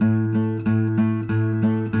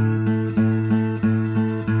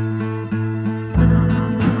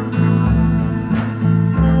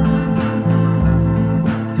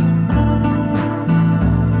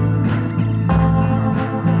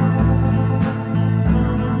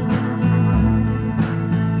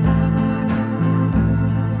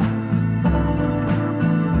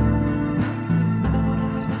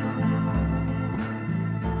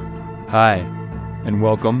Hi, and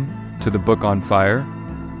welcome to The Book on Fire.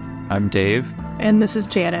 I'm Dave. And this is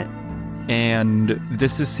Janet. And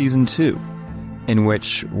this is Season 2, in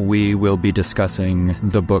which we will be discussing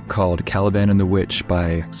the book called Caliban and the Witch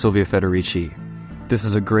by Silvia Federici. This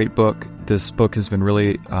is a great book. This book has been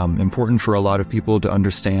really important for a lot of people to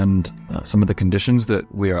understand some of the conditions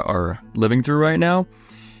that we are living through right now.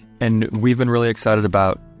 And we've been really excited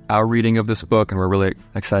about our reading of this book, and we're really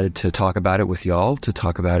excited to talk about it with y'all, to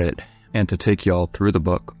talk about it and to take y'all through the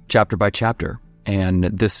book chapter by chapter. And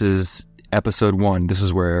this is episode 1. This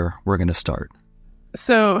is where we're going to start.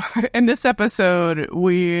 So in this episode,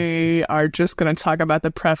 we are just going to talk about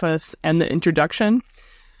the preface and the introduction,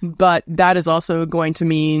 but that is also going to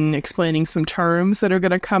mean explaining some terms that are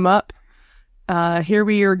going to come up. Here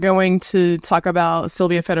we are going to talk about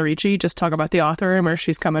Silvia Federici, just talk about the author and where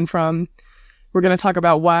she's coming from. We're going to talk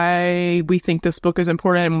about why we think this book is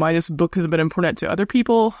important and why this book has been important to other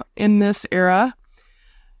people in this era.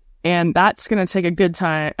 And that's going to take a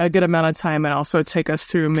good amount of time, and also take us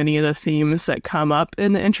through many of the themes that come up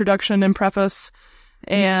in the introduction and preface.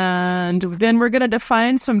 And then we're going to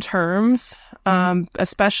define some terms,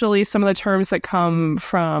 especially some of the terms that come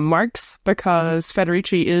from Marx, because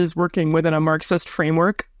Federici is working within a Marxist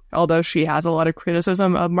framework, although she has a lot of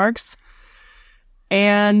criticism of Marx.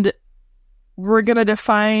 And we're going to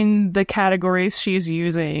define the categories she's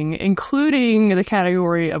using, including the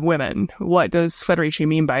category of women. What does Federici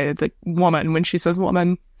mean by the woman when she says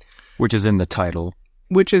woman? Which is in the title.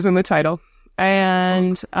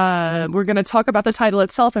 And we're going to talk about the title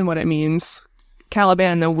itself and what it means.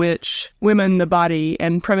 Caliban, the witch, women, the body,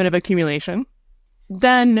 and primitive accumulation.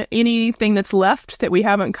 Then anything that's left that we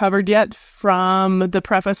haven't covered yet from the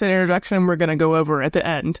preface and introduction, we're going to go over at the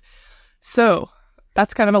end. So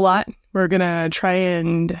that's kind of a lot. We're going to try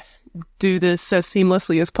and do this as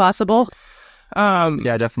seamlessly as possible.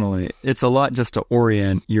 Yeah, definitely. It's a lot just to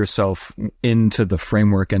orient yourself into the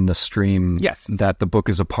framework and the stream that the book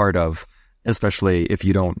is a part of, especially if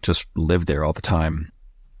you don't just live there all the time.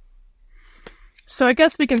 So I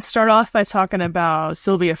guess we can start off by talking about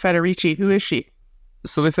Silvia Federici. Who is she?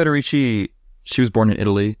 Silvia Federici, she was born in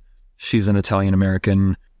Italy. She's an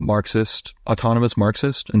Italian-American Marxist, autonomous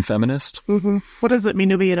Marxist, and feminist. Mm-hmm. What does it mean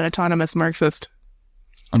to be an autonomous Marxist?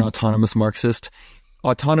 An autonomous Marxist?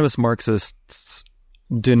 Autonomous Marxists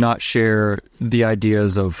do not share the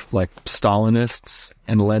ideas of like Stalinists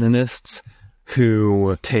and Leninists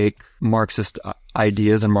who take Marxist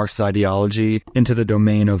ideas and Marxist ideology into the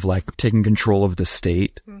domain of like taking control of the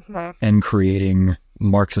state and creating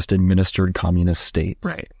Marxist-administered communist states.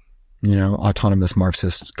 Right. You know, autonomous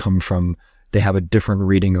Marxists they have a different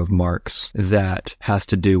reading of Marx that has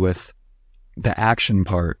to do with the action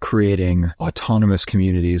part, creating autonomous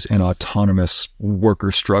communities and autonomous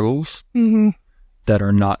worker struggles that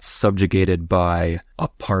are not subjugated by a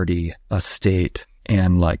party, a state,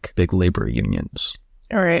 and like big labor unions.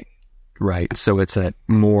 All right. Right. So it's a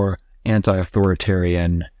more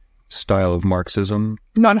anti-authoritarian style of Marxism.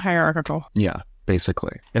 Non-hierarchical. Yeah,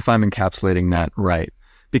 basically. If I'm encapsulating that right.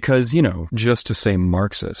 Because, you know, just to say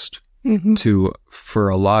Marxist, for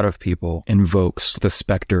a lot of people, invokes the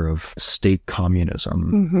specter of state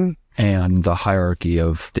communism and the hierarchy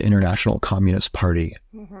of the International Communist Party.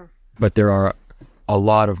 But there are a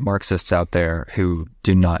lot of Marxists out there who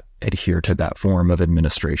do not adhere to that form of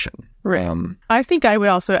administration. Right. I think I would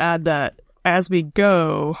also add that as we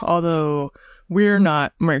go, although we're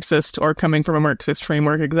not Marxist or coming from a Marxist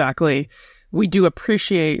framework exactly, we do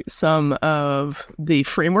appreciate some of the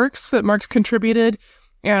frameworks that Marx contributed,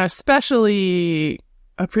 and especially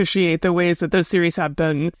appreciate the ways that those theories have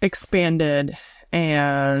been expanded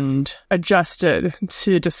and adjusted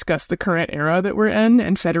to discuss the current era that we're in.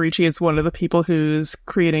 And Federici is one of the people who's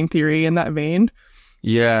creating theory in that vein.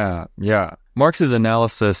 Yeah. Marx's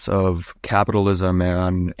analysis of capitalism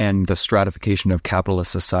and the stratification of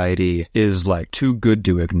capitalist society is like too good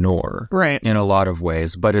to ignore, right, in a lot of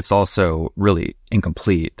ways, but it's also really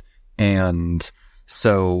incomplete. And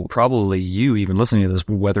so probably you, even listening to this,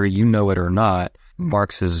 whether you know it or not,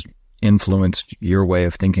 Marx has influenced your way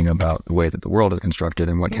of thinking about the way that the world is constructed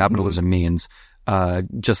and what capitalism means,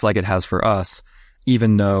 just like it has for us.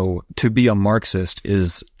 Even though to be a Marxist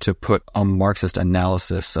is to put a Marxist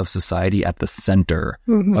analysis of society at the center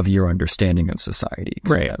of your understanding of society.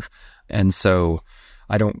 Kind of. And so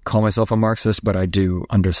I don't call myself a Marxist, but I do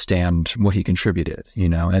understand what he contributed, you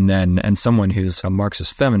know, and someone who's a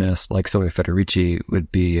Marxist feminist like Silvia Federici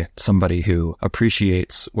would be somebody who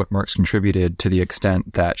appreciates what Marx contributed to the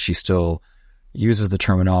extent that she still uses the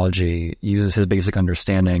terminology, uses his basic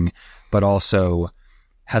understanding, but also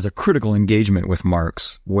has a critical engagement with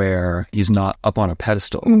Marx where he's not up on a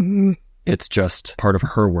pedestal. It's just part of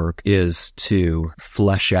her work is to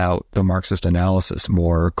flesh out the Marxist analysis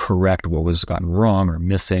more, correct what was gotten wrong or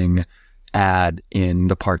missing, add in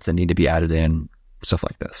the parts that need to be added in, stuff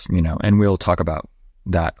like this, and we'll talk about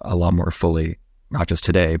that a lot more fully, not just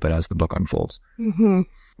today, but as the book unfolds.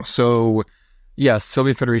 So, yes,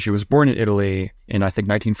 Silvia Federici was born in Italy in, I think,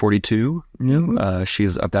 1942.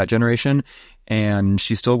 She's of that generation, and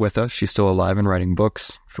she's still with us. She's still alive and writing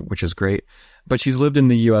books, which is great. But she's lived in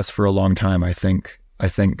the U.S. for a long time, I think. I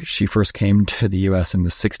think she first came to the U.S. in the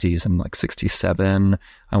 60s, in like 67,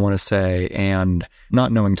 I want to say, and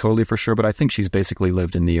not knowing totally for sure, but I think she's basically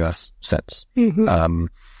lived in the U.S. since.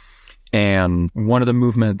 And one of the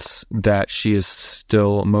movements that she is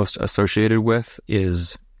still most associated with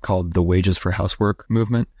is called the Wages for Housework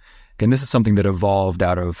movement. And this is something that evolved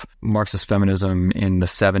out of Marxist feminism in the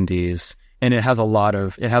 70s. And it has a lot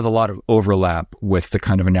of overlap with the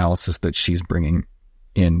kind of analysis that she's bringing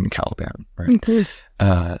in Caliban,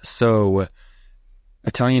 right? So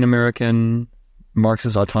Italian-American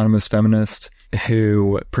Marxist autonomous feminist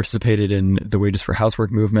who participated in the Wages for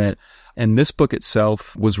Housework movement. And this book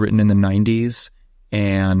itself was written in the 90s.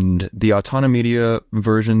 And the Autonomedia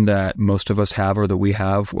version that most of us have or that we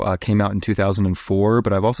have came out in 2004,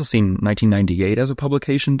 but I've also seen 1998 as a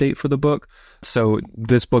publication date for the book. So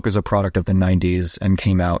this book is a product of the 90s and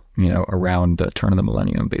came out, around the turn of the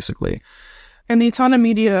millennium, basically. And the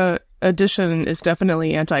Autonomedia edition is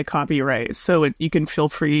definitely anti-copyright, so you can feel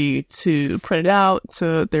free to print it out.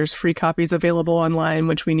 So there's free copies available online,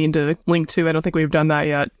 which we need to link to. I don't think we've done that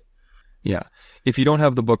yet. Yeah. If you don't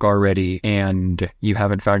have the book already and you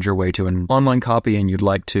haven't found your way to an online copy and you'd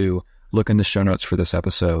like to look in the show notes for this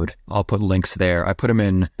episode, I'll put links there. I put them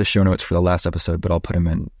in the show notes for the last episode, but I'll put them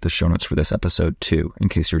in the show notes for this episode too, in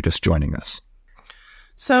case you're just joining us.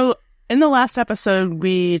 So in the last episode,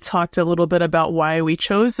 we talked a little bit about why we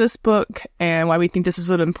chose this book and why we think this is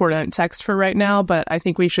an important text for right now, but I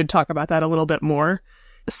think we should talk about that a little bit more.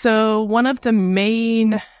 So one of the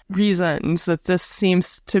main reasons that this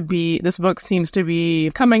book seems to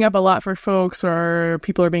be coming up a lot for folks, or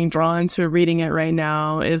people are being drawn to reading it right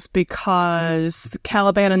now, is because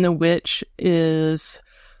Caliban and the Witch is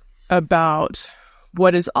about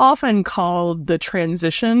what is often called the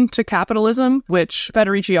transition to capitalism, which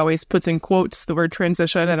Federici always puts in quotes, the word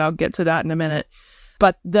transition, and I'll get to that in a minute.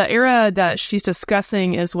 But the era that she's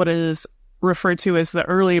discussing is what is referred to as the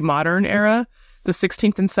early modern era, the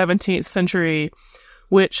 16th and 17th century,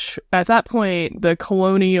 which at that point, the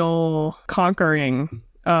colonial conquering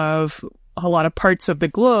of a lot of parts of the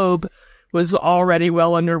globe was already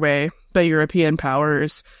well underway by European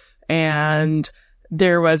powers. And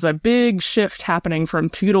there was a big shift happening from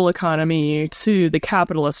feudal economy to the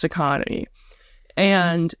capitalist economy.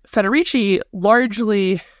 And Federici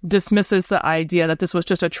largely dismisses the idea that this was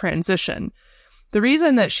just a transition. The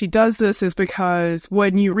reason that she does this is because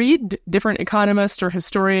when you read different economists or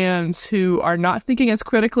historians who are not thinking as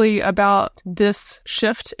critically about this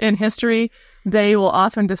shift in history, they will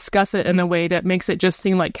often discuss it in a way that makes it just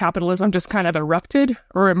seem like capitalism just kind of erupted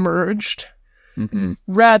or emerged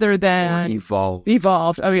rather than evolved.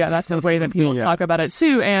 Oh yeah, that's a way that people talk about it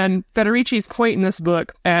too. And Federici's point in this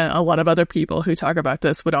book, and a lot of other people who talk about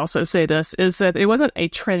this would also say this, is that it wasn't a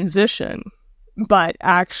transition, but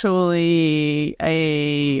actually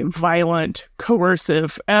a violent,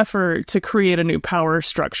 coercive effort to create a new power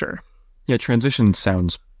structure. Yeah, transition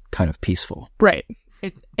sounds kind of peaceful. Right.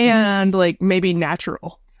 And like maybe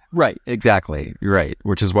natural. Right, exactly. You're right,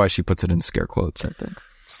 which is why she puts it in scare quotes, I think.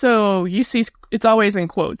 So you see, it's always in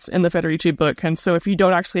quotes in the Federici book. And so if you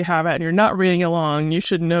don't actually have it and you're not reading along, you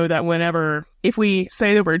should know that if we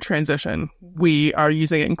say the word transition, we are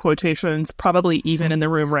using it in quotations, probably even in the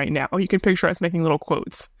room right now. You can picture us making little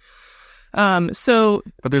quotes. But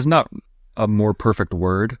there's not a more perfect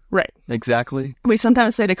word. Right. Exactly. We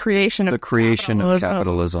sometimes say the creation of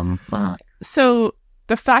capitalism. So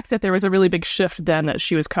the fact that there was a really big shift then that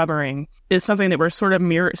she was covering is something that we're sort of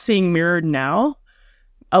seeing mirrored now.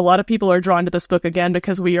 A lot of people are drawn to this book again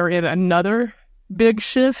because we are in another big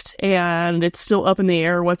shift and it's still up in the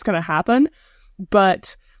air what's going to happen.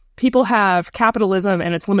 But people have capitalism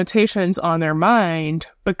and its limitations on their mind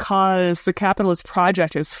because the capitalist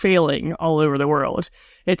project is failing all over the world.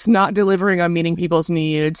 It's not delivering on meeting people's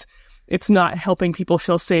needs. It's not helping people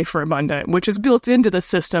feel safe or abundant, which is built into the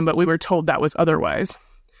system, but we were told that was otherwise.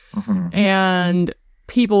 And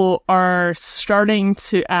people are starting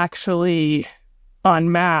to actually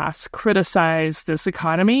en masse criticize this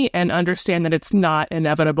economy and understand that it's not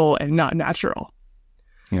inevitable and not natural.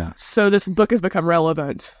 Yeah. So this book has become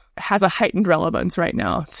relevant has a heightened relevance right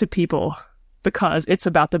now to people because it's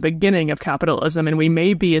about the beginning of capitalism, and we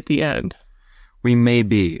may be at the end. We may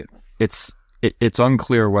be. It's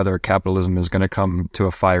unclear whether capitalism is going to come to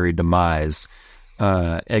a fiery demise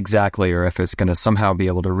exactly, or if it's going to somehow be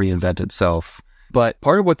able to reinvent itself. But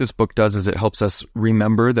part of what this book does is it helps us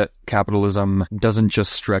remember that capitalism doesn't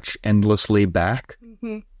just stretch endlessly back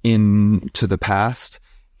into the past,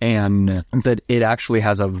 and that it actually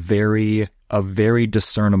has a very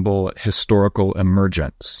discernible historical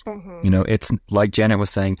emergence. It's like Janet was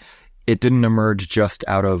saying, it didn't emerge just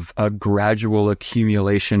out of a gradual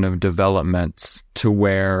accumulation of developments to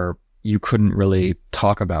where you couldn't really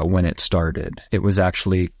talk about when it started. It was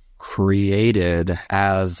actually created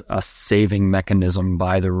as a saving mechanism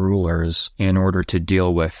by the rulers in order to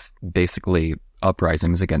deal with basically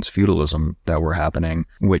uprisings against feudalism that were happening,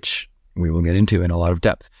 which we will get into in a lot of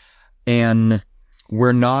depth. And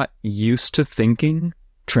we're not used to thinking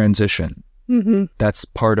transition. That's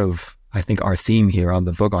part of, I think, our theme here on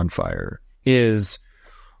the Book on Fire, is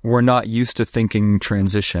we're not used to thinking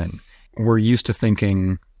transition. We're used to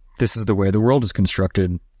thinking, this is the way the world is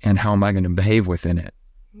constructed, and how am I going to behave within it?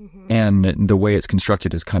 And the way it's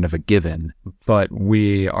constructed is kind of a given. But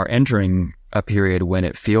we are entering a period when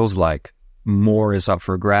it feels like more is up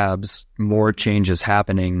for grabs, more change is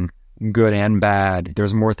happening, good and bad.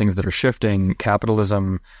 There's more things that are shifting.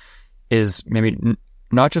 Capitalism is maybe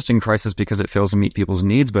not just in crisis because it fails to meet people's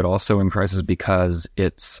needs, but also in crisis because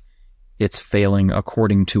it's failing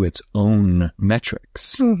according to its own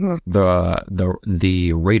metrics.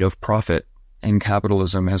 The rate of profit in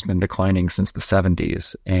capitalism has been declining since the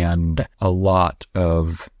 70s, and a lot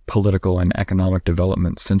of political and economic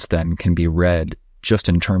development since then can be read just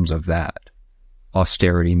in terms of that.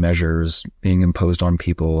 Austerity measures being imposed on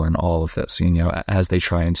people and all of this, as they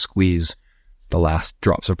try and squeeze the last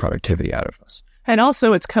drops of productivity out of us. And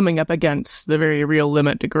also it's coming up against the very real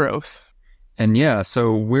limit to growth. And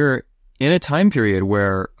so we're in a time period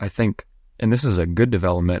where I think, and this is a good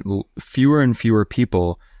development, fewer and fewer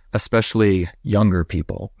people, especially younger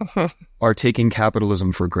people, are taking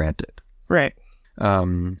capitalism for granted. Right.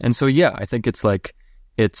 And so, I think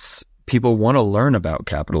it's people want to learn about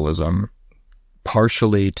capitalism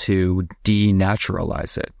partially to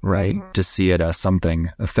denaturalize it, right? To see it as something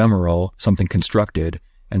ephemeral, something constructed,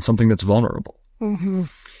 and something that's vulnerable.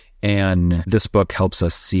 And this book helps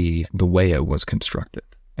us see the way it was constructed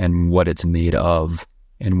and what it's made of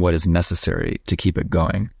and what is necessary to keep it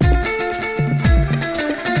going.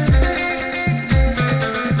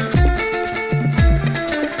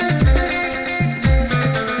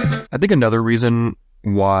 I think another reason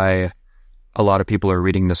why a lot of people are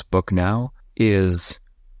reading this book now is,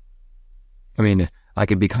 I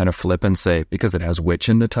could be kind of flip and say because it has witch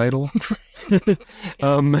in the title.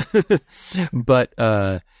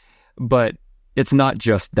 But it's not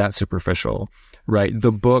just that superficial, right?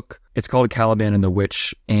 The book, it's called Caliban and the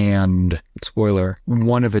Witch, and spoiler,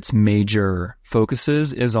 one of its major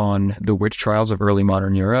focuses is on the witch trials of early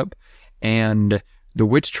modern Europe, and the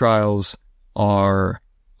witch trials are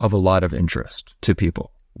of a lot of interest to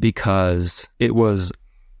people because it was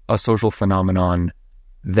a social phenomenon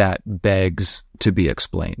that begs to be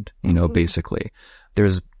explained, basically.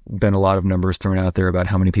 There's been a lot of numbers thrown out there about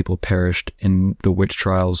how many people perished in the witch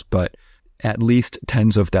trials, but at least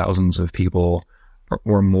tens of thousands of people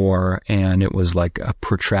or more, and it was like a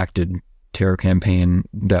protracted terror campaign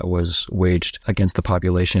that was waged against the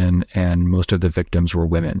population, and most of the victims were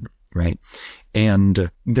women, right? And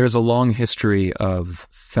there's a long history of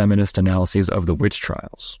feminist analyses of the witch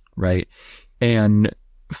trials, right? And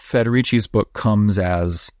Federici's book comes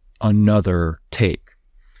as another take.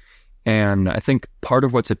 And I think part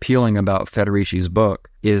of what's appealing about Federici's book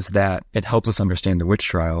is that it helps us understand the witch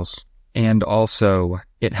trials, and also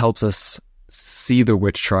it helps us see the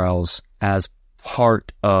witch trials as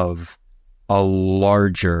part of a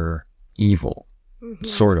larger evil,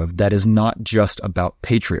 sort of, that is not just about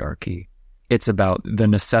patriarchy. It's about the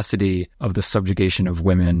necessity of the subjugation of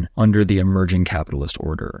women under the emerging capitalist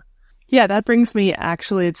order. Yeah, that brings me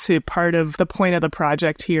actually to part of the point of the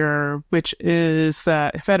project here, which is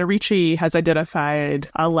that Federici has identified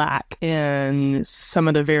a lack in some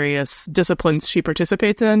of the various disciplines she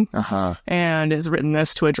participates in, and has written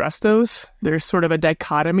this to address those. There's sort of a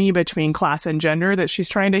dichotomy between class and gender that she's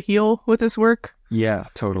trying to heal with this work. Yeah,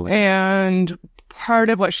 totally. And part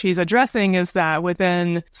of what she's addressing is that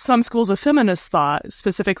within some schools of feminist thought,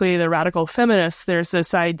 specifically the radical feminists, there's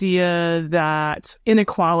this idea that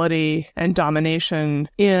inequality and domination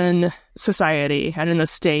in society and in the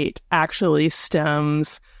state actually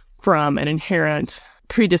stems from an inherent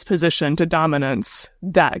predisposition to dominance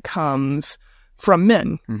that comes from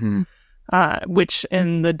men, Mm-hmm. which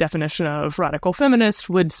in the definition of radical feminist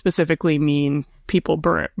would specifically mean people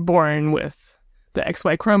born with the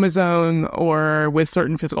XY chromosome or with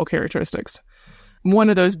certain physical characteristics. One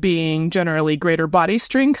of those being generally greater body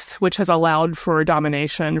strength, which has allowed for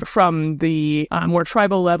domination from the more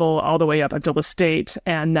tribal level all the way up until the state,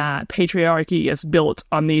 and that patriarchy is built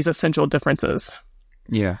on these essential differences.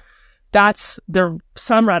 Yeah. That's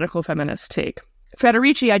some radical feminists take.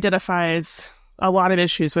 Federici identifies a lot of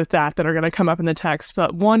issues with that are going to come up in the text,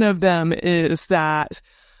 but one of them is that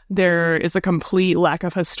there is a complete lack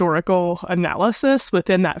of historical analysis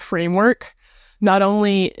within that framework. Not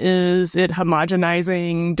only is it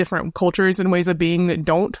homogenizing different cultures and ways of being that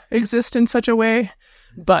don't exist in such a way,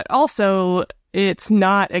 but also it's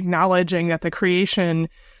not acknowledging that the creation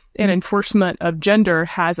and enforcement of gender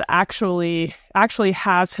has actually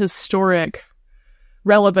has historic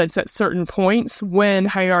relevance at certain points when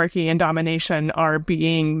hierarchy and domination are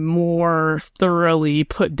being more thoroughly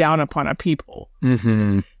put down upon a people.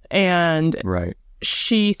 Mm-hmm. And Right.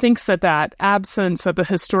 she thinks that absence of the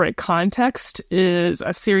historic context is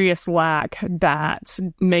a serious lack that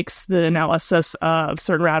makes the analysis of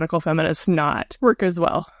certain radical feminists not work as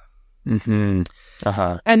well. Mm-hmm.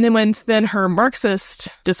 Uh-huh. And then her Marxist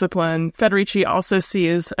discipline, Federici also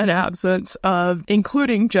sees an absence of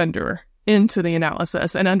including gender into the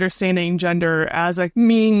analysis and understanding gender as a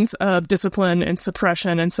means of discipline and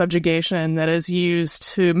suppression and subjugation that is used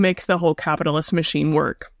to make the whole capitalist machine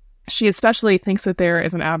work. She especially thinks that there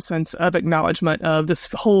is an absence of acknowledgement of this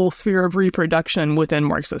whole sphere of reproduction within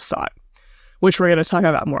Marxist thought, which we're going to talk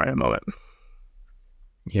about more in a moment.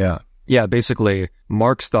 Yeah. Yeah, basically,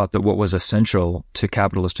 Marx thought that what was essential to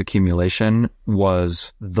capitalist accumulation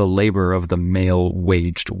was the labor of the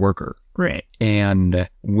male-waged worker. Right. And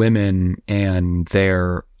women and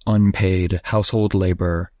their unpaid household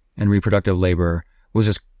labor and reproductive labor was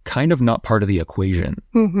just kind of not part of the equation,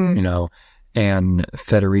 Mm-hmm. you know? And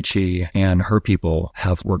Federici and her people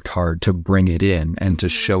have worked hard to bring it in and to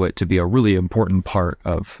show it to be a really important part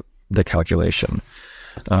of the calculation.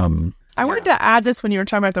 I wanted to add this when you were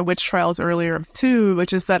talking about the witch trials earlier, too,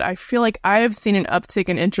 which is that I feel like I have seen an uptick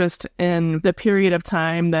in interest in the period of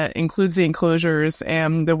time that includes the enclosures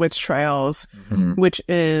and the witch trials, Mm-hmm. which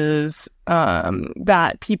is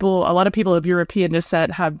that a lot of people of European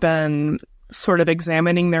descent have been sort of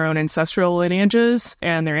examining their own ancestral lineages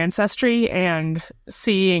and their ancestry and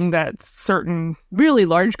seeing that certain really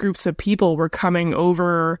large groups of people were coming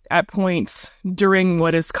over at points during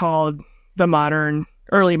what is called the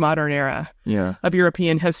early modern era of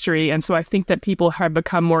European history. And so I think that people have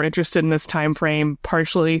become more interested in this time frame,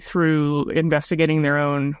 partially through investigating their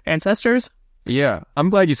own ancestors. Yeah,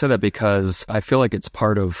 I'm glad you said that because I feel like it's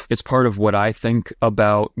part of what I think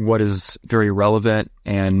about what is very relevant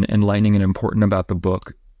and enlightening and important about the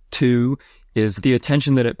book. Too, is the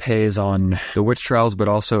attention that it pays on the witch trials, but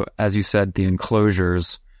also, as you said, the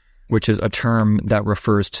enclosures, which is a term that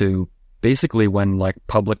refers to basically when like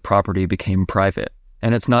public property became private.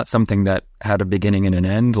 And it's not something that had a beginning and an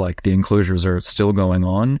end, like the enclosures are still going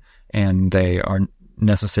on and they aren't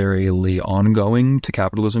necessarily ongoing to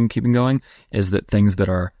capitalism keeping going, is that things that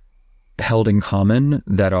are held in common,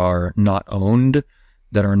 that are not owned,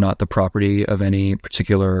 that are not the property of any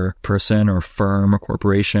particular person or firm or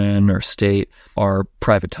corporation or state are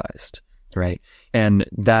privatized, right? And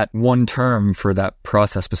that one term for that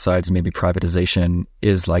process, besides maybe privatization,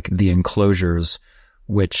 is like the enclosures,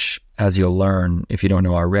 which, as you'll learn if you don't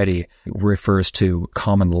know already, refers to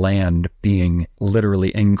common land being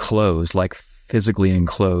literally enclosed, like physically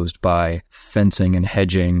enclosed by fencing and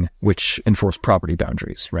hedging, which enforce property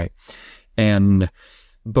boundaries, right? And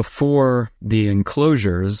before the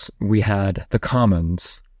enclosures, we had the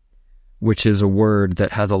commons, which is a word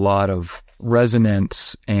that has a lot of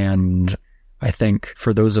resonance. And I think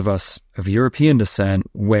for those of us of European descent,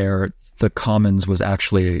 where the commons was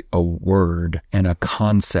actually a word and a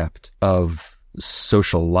concept of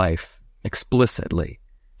social life explicitly,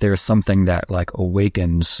 there's something that like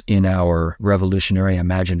awakens in our revolutionary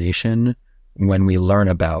imagination when we learn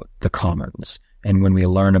about the commons and when we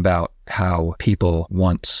learn about how people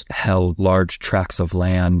once held large tracts of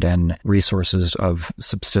land and resources of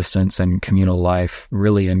subsistence and communal life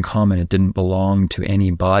really in common. It didn't belong to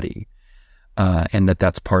anybody. And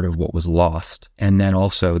that's part of what was lost. And then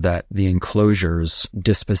also that the enclosures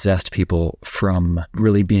dispossessed people from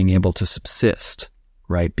really being able to subsist,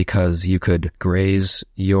 right? Because you could graze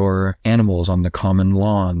your animals on the common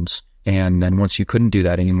lawns. And then once you couldn't do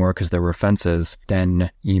that anymore because there were fences,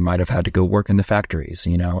 then you might have had to go work in the factories,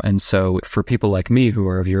 you know? And so for people like me who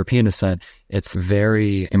are of European descent, it's a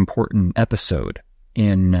very important episode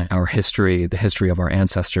in our history, the history of our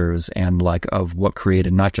ancestors, and like of what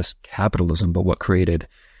created not just capitalism, but what created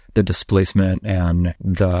the displacement and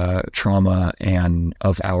the trauma and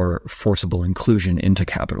of our forcible inclusion into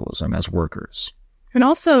capitalism as workers. And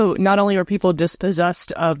also, not only were people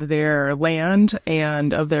dispossessed of their land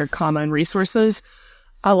and of their common resources,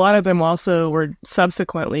 a lot of them also were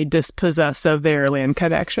subsequently dispossessed of their land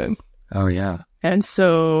connection. Oh, yeah. And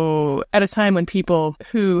so at a time when people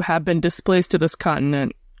who have been displaced to this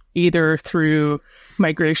continent, either through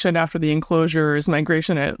migration after the enclosures,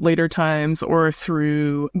 migration at later times, or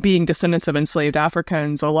through being descendants of enslaved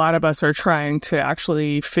Africans, a lot of us are trying to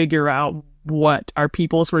actually figure out what our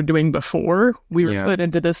peoples were doing before we were put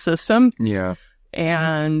into this system. Yeah.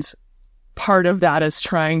 And part of that is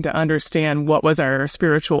trying to understand what was our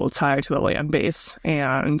spiritual tie to the land base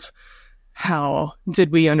and how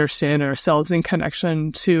did we understand ourselves in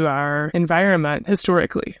connection to our environment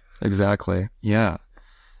historically. Exactly. Yeah.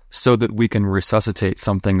 So that we can resuscitate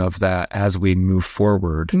something of that as we move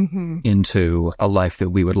forward into a life that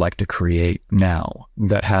we would like to create now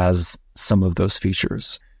that has some of those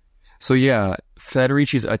features. So yeah,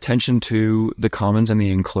 Federici's attention to the commons and the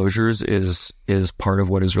enclosures is part of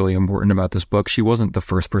what is really important about this book. She wasn't the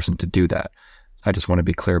first person to do that. I just want to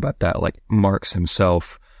be clear about that. Like Marx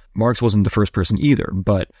wasn't the first person either,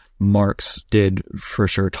 but Marx did for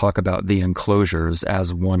sure talk about the enclosures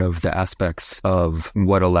as one of the aspects of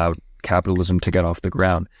what allowed capitalism to get off the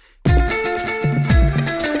ground.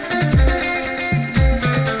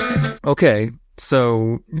 Okay.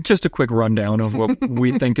 So just a quick rundown of what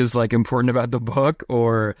we think is like important about the book,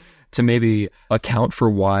 or to maybe account for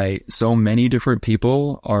why so many different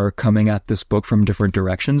people are coming at this book from different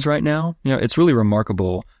directions right now. You know, it's really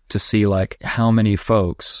remarkable to see like how many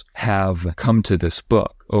folks have come to this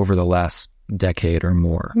book over the last decade or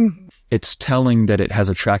more. Mm-hmm. It's telling that it has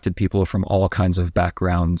attracted people from all kinds of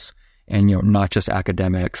backgrounds. And, you know, not just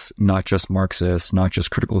academics, not just Marxists, not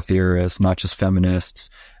just critical theorists, not just feminists,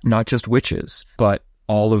 not just witches, but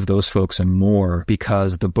all of those folks and more,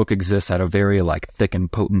 because the book exists at a very like thick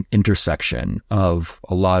and potent intersection of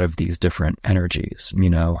a lot of these different energies, you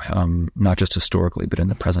know, not just historically, but in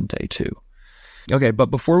the present day too. Okay, but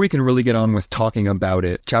before we can really get on with talking about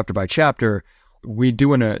it chapter by chapter, we do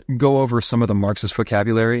want to go over some of the Marxist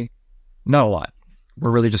vocabulary. Not a lot.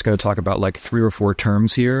 We're really just going to talk about like 3 or 4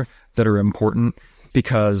 terms here that are important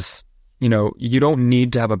because, you know, you don't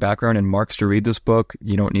need to have a background in Marx to read this book.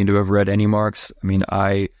 You don't need to have read any Marx. I mean,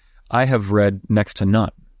 I have read next to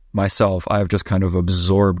none myself. I have just kind of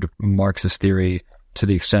absorbed Marxist theory to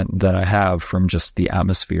the extent that I have from just the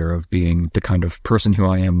atmosphere of being the kind of person who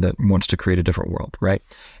I am that wants to create a different world, right?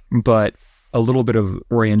 But a little bit of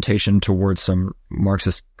orientation towards some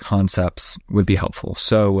Marxist concepts would be helpful.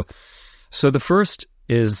 So the first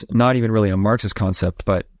is not even really a Marxist concept,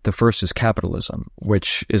 but the first is capitalism,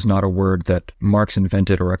 which is not a word that Marx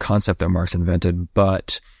invented or a concept that Marx invented,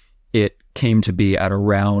 but it came to be at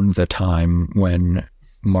around the time when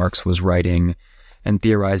Marx was writing and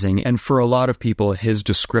theorizing. And for a lot of people, his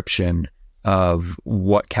description of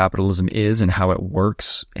what capitalism is and how it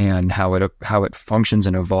works and how it functions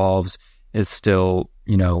and evolves is still,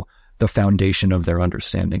 you know, the foundation of their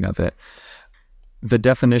understanding of it. The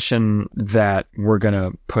definition that we're going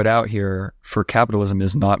to put out here for capitalism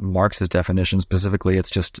is not Marx's definition specifically.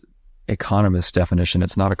 It's just economist definition.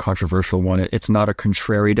 It's not a controversial one. It's not a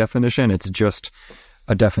contrary definition. It's just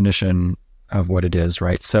a definition of what it is,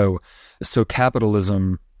 right? So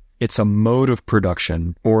capitalism, it's a mode of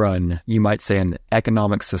production, or you might say an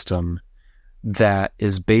economic system that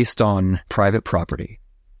is based on private property,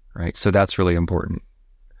 right? So that's really important.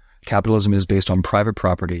 Capitalism is based on private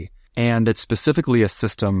property. And it's specifically a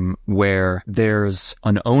system where there's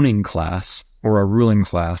an owning class or a ruling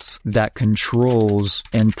class that controls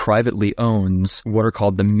and privately owns what are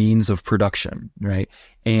called the means of production, right?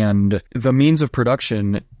 And the means of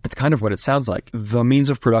production, it's kind of what it sounds like. The means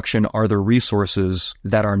of production are the resources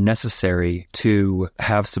that are necessary to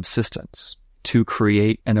have subsistence, to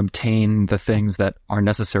create and obtain the things that are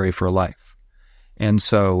necessary for life. And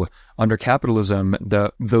so under capitalism,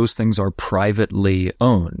 those things are privately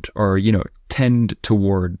owned, or, you know, tend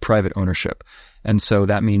toward private ownership. And so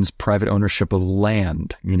that means private ownership of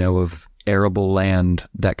land, you know, of arable land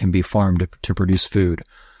that can be farmed to produce food,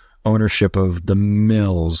 ownership of the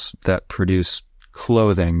mills that produce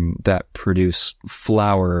clothing, that produce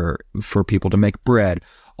flour for people to make bread.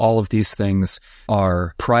 All of these things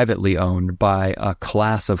are privately owned by a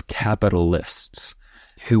class of capitalists,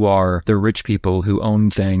 who are the rich people who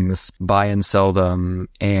own things, buy and sell them,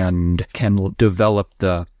 and can develop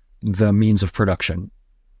the means of production.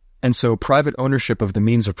 And so private ownership of the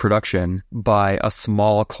means of production by a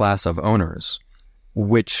small class of owners,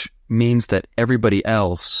 which means that everybody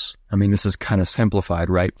else, I mean, this is kind of simplified,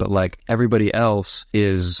 right? But like everybody else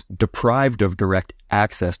is deprived of direct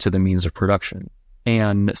access to the means of production.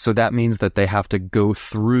 And so that means that they have to go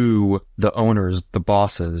through the owners, the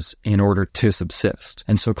bosses, in order to subsist.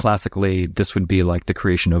 And so classically, this would be like the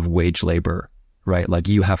creation of wage labor, right? Like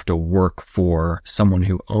you have to work for someone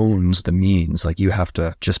who owns the means. Like you have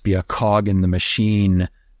to just be a cog in the machine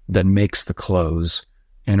that makes the clothes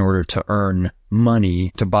in order to earn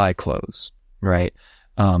money to buy clothes, right?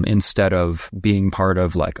 Instead of being part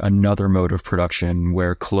of like another mode of production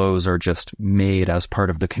where clothes are just made as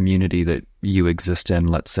part of the community that you exist in,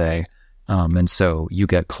 let's say. And so you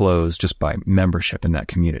get clothes just by membership in that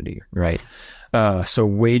community, right? So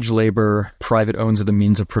wage labor, private owns of the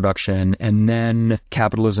means of production, and then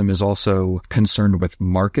capitalism is also concerned with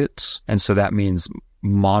markets. And so that means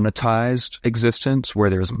monetized existence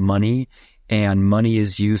where there's money, and money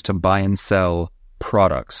is used to buy and sell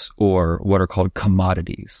products or what are called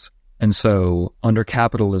commodities. And so under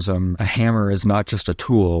capitalism, a hammer is not just a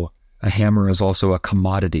tool. A hammer is also a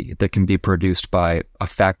commodity that can be produced by a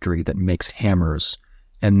factory that makes hammers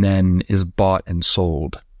and then is bought and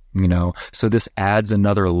sold, you know? So this adds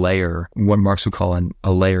another layer, what Marx would call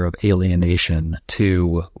a layer of alienation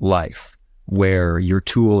to life, where your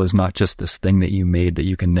tool is not just this thing that you made that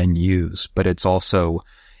you can then use, but it's also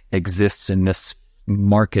exists in this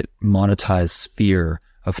market monetized sphere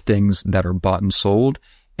of things that are bought and sold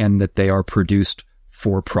and that they are produced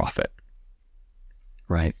for profit,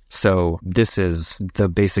 right? So this is the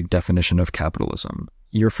basic definition of capitalism.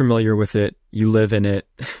 You're familiar with it. You live in it.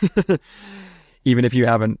 Even if you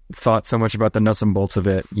haven't thought so much about the nuts and bolts of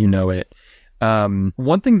it, you know it.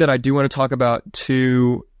 One thing that I do want to talk about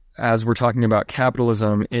too, as we're talking about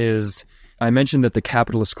capitalism, is I mentioned that the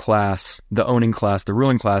capitalist class, the owning class, the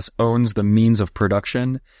ruling class owns the means of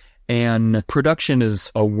production. And production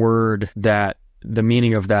is a word that the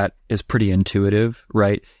meaning of that is pretty intuitive,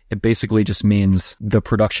 right? It basically just means the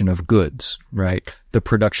production of goods, right? The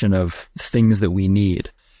production of things that we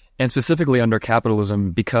need. And specifically under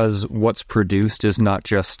capitalism, because what's produced is not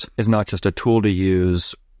just a tool to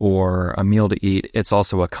use or a meal to eat, it's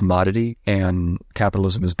also a commodity, and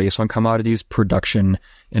capitalism is based on commodities. Production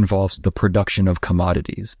involves the production of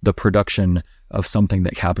commodities, the production of something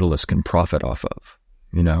that capitalists can profit off of,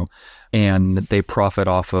 you know, and they profit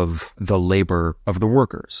off of the labor of the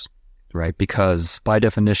workers, right? Because by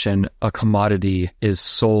definition, a commodity is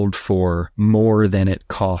sold for more than it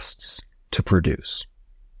costs to produce,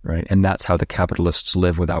 right? And that's how the capitalists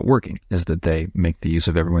live without working, is that they make the use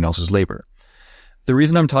of everyone else's labor. The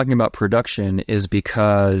reason I'm talking about production is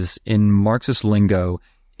because in Marxist lingo,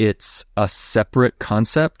 it's a separate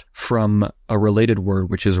concept from a related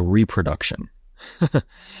word, which is reproduction.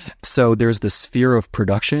 So there's the sphere of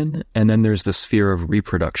production, and then there's the sphere of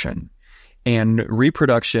reproduction. And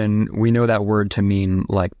reproduction, we know that word to mean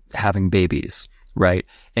like having babies, right?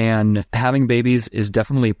 And having babies is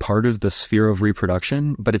definitely part of the sphere of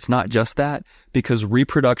reproduction, but it's not just that, because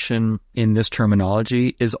reproduction in this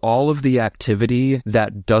terminology is all of the activity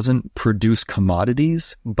that doesn't produce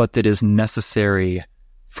commodities, but that is necessary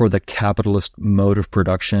for the capitalist mode of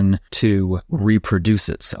production to reproduce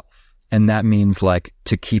itself. And that means like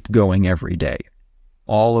to keep going every day.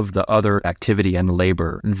 All of the other activity and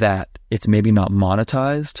labor that it's maybe not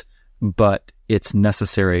monetized, but it's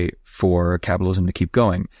necessary for capitalism to keep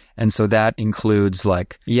going. And so that includes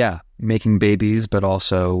like, making babies, but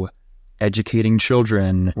also educating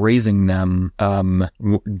children, raising them,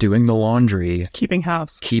 doing the laundry, keeping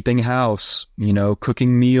house, you know,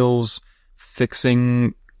 cooking meals,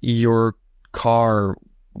 fixing your car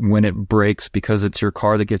when it breaks because it's your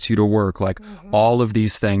car that gets you to work. Like all of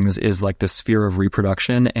these things is like the sphere of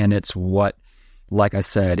reproduction. And it's what, like I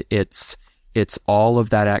said, it's all of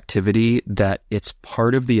that activity that it's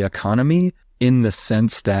part of the economy in the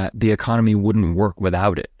sense that the economy wouldn't work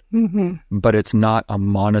without it. Mm-hmm. But it's not a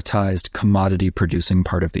monetized commodity producing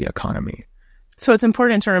part of the economy. So it's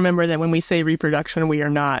important to remember that when we say reproduction, we are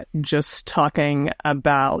not just talking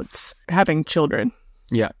about having children.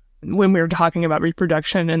 Yeah. When we're talking about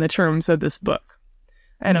reproduction in the terms of this book.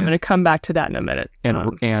 And I'm going to come back to that in a minute.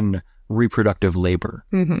 And reproductive labor.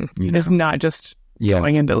 Mm-hmm. It is not just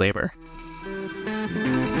going into labor.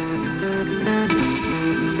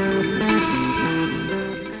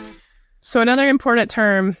 So another important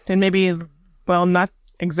term, and maybe, well, not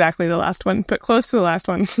exactly the last one, but close to the last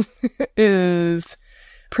one, is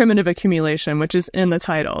primitive accumulation, which is in the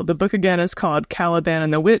title. The book, again, is called Caliban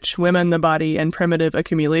and the Witch, Women, the Body, and Primitive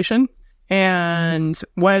Accumulation. And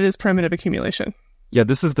what is primitive accumulation? Yeah,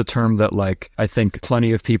 this is the term that, like, I think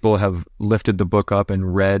plenty of people have lifted the book up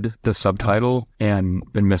and read the subtitle and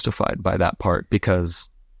been mystified by that part because...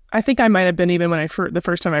 I think I might have been even when the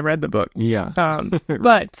first time I read the book. Yeah.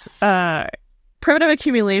 But primitive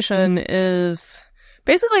accumulation is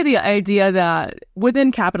basically the idea that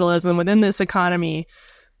within capitalism, within this economy,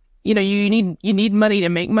 you need money to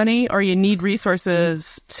make money, or you need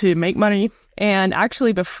resources to make money. And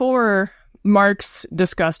actually, before Marx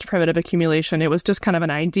discussed primitive accumulation, it was just kind of an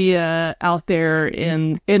idea out there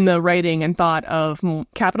in the writing and thought of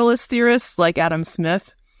capitalist theorists like Adam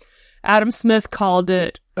Smith. Adam Smith called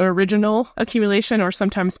it original accumulation, or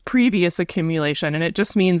sometimes previous accumulation, and it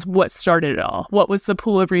just means what started it all. What was the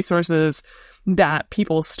pool of resources that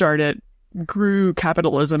people grew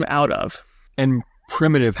capitalism out of? And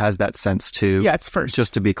primitive has that sense too. Yeah, it's first.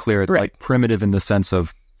 Just to be clear, it's like primitive in the sense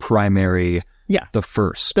of primary. Yeah. The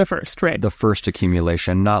first, right. The first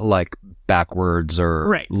accumulation, not like backwards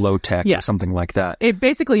or low tech or something like that. It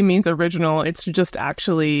basically means original. It's just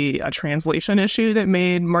actually a translation issue that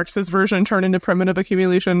made Marx's version turn into primitive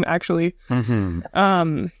accumulation, actually.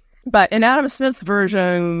 Mm-hmm. But in Adam Smith's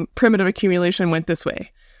version, primitive accumulation went this way.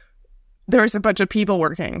 There was a bunch of people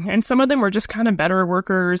working, and some of them were just kind of better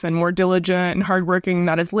workers and more diligent and hardworking,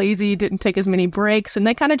 not as lazy, didn't take as many breaks, and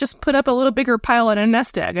they kind of just put up a little bigger pile in a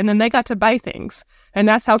nest egg, and then they got to buy things. And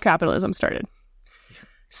that's how capitalism started.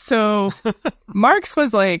 So Marx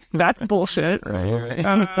was like, that's bullshit. Right.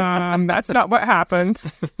 That's not what happened.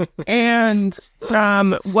 And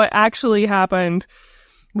what actually happened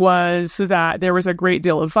was that there was a great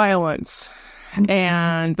deal of violence,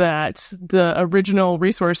 and that the original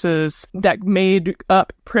resources that made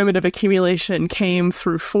up primitive accumulation came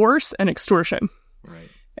through force and extortion. Right.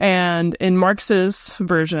 And in Marx's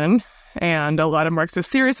version, and a lot of Marxist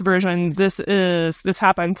theorists' version, this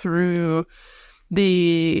happened through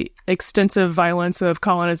the extensive violence of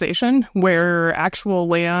colonization, where actual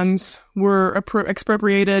lands were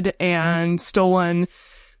expropriated and stolen,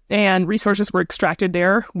 and resources were extracted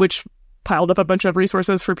there, which piled up a bunch of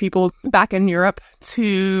resources for people back in Europe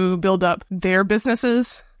to build up their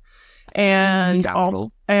businesses and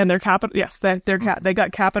capital. Their capital. Yes, they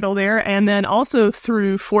got capital there, and then also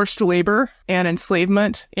through forced labor and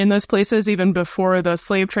enslavement in those places. Even before the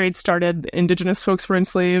slave trade started, indigenous folks were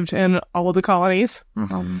enslaved in all of the colonies.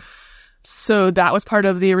 Mm-hmm. So that was part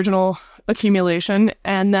of the original accumulation.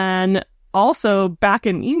 And then also back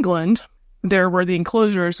in England, there were the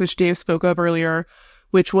enclosures, which Dave spoke of earlier,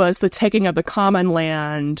 which was the taking of the common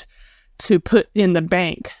land to put in the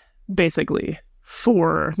bank, basically,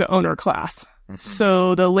 for the owner class. Mm-hmm.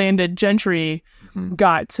 So the landed gentry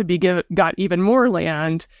got even more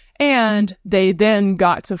land, and they then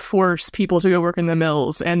got to force people to go work in the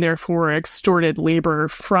mills, and therefore extorted labor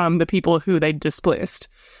from the people who they displaced.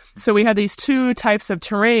 So we had these two types of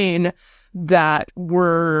terrain that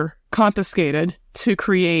were confiscated to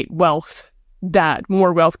create wealth, that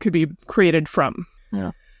more wealth could be created from.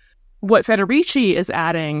 Yeah. What Federici is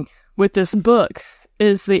adding with this book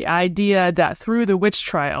is the idea that through the witch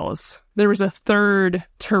trials, there was a third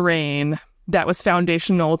terrain that was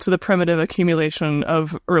foundational to the primitive accumulation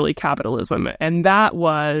of early capitalism, and that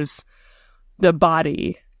was the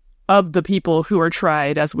body of the people who were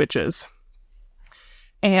tried as witches.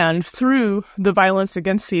 And through the violence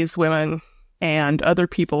against these women and other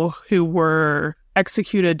people who were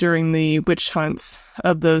executed during the witch hunts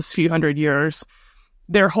of those few hundred years,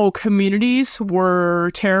 their whole communities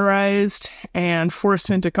were terrorized and forced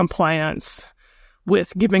into compliance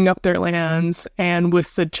with giving up their lands and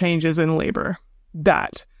with the changes in labor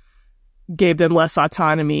that gave them less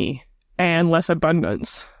autonomy and less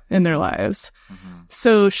abundance in their lives. Mm-hmm.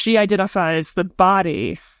 So she identifies the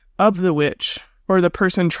body of the witch, or the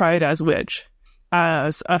person tried as witch,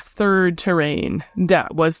 as a third terrain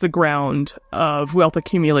that was the ground of wealth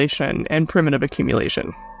accumulation and primitive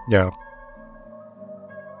accumulation. Yeah.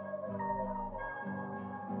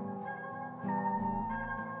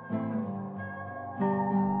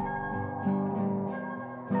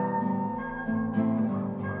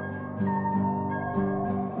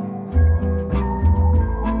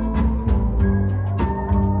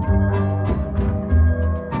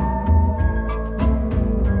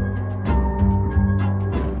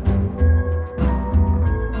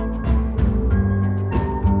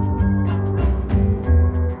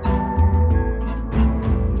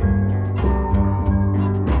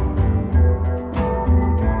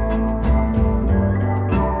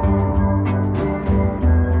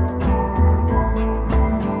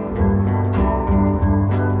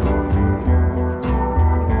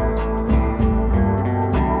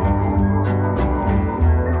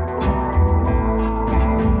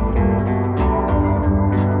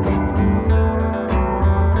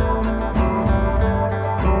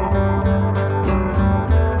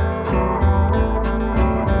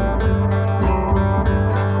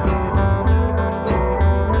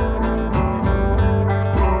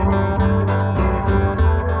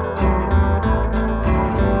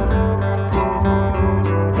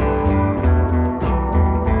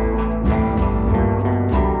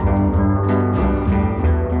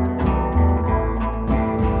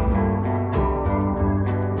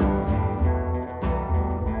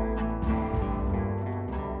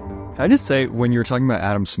 I just say, when you're talking about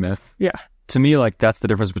Adam Smith, Yeah, to me, like, that's the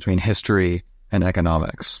difference between history and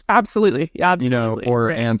economics, absolutely. Absolutely. or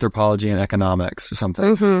right. anthropology and economics or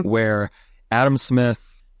something, where Adam Smith,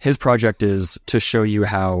 his project is to show you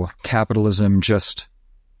how capitalism just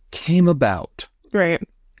came about. Right.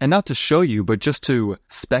 And not to show you, but just to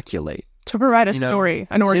speculate. To provide a story,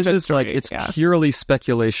 an origin story. Like, it's purely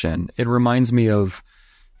speculation. It reminds me of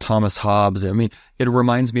Thomas Hobbes. I mean, it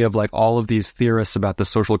reminds me of like all of these theorists about the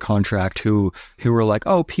social contract who were like,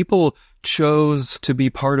 oh, people chose to be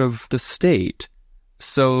part of the state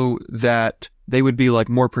so that they would be like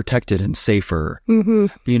more protected and safer,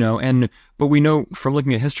 but we know from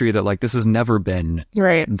looking at history that like this has never been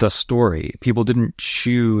the story. People didn't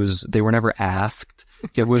choose. They were never asked.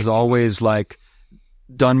 It was always like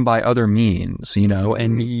done by other means,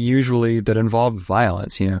 and usually that involved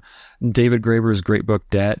violence. David Graeber's great book,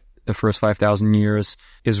 Debt, The First 5,000 Years,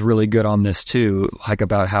 is really good on this too, like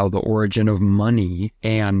about how the origin of money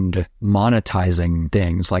and monetizing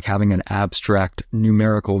things, like having an abstract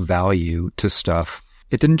numerical value to stuff,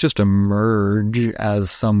 it didn't just emerge as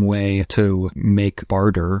some way to make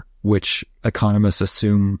barter, which economists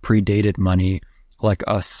assume predated money, like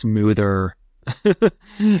a smoother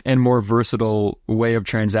and more versatile way of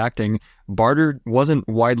transacting. Barter wasn't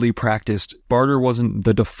widely practiced. Barter wasn't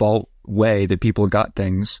the default way that people got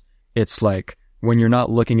things. It's like, when you're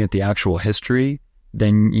not looking at the actual history,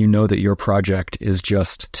 then you know that your project is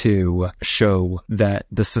just to show that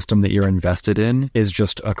the system that you're invested in is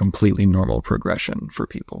just a completely normal progression for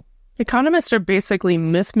people. Economists are basically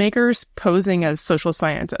myth makers posing as social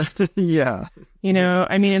scientists. Yeah.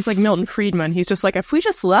 I mean, it's like Milton Friedman. He's just like, if we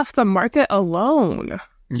just left the market alone,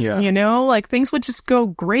 like things would just go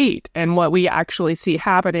great. And what we actually see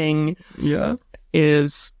happening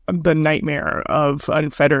is the nightmare of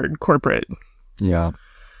unfettered corporate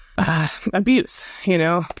abuse,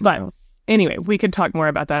 But anyway, we could talk more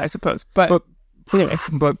about that, I suppose. But anyway.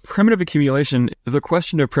 But primitive accumulation, the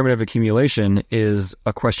question of primitive accumulation is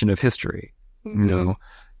a question of history.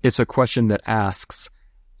 It's a question that asks,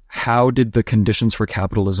 how did the conditions for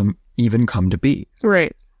capitalism even come to be?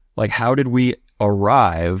 Right. Like, how did we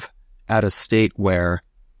arrive at a state where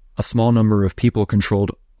a small number of people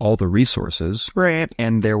controlled all the resources, right,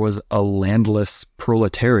 and there was a landless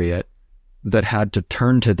proletariat that had to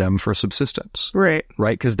turn to them for subsistence, right?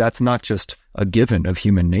 Because that's not just a given of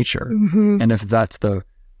human nature. And if that's the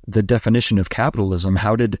definition of capitalism,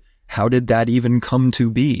 how did that even come to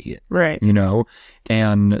be? Right.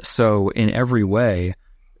 And so in every way,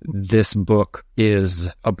 this book is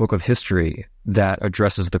a book of history that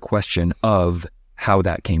addresses the question of how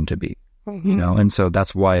that came to be. And so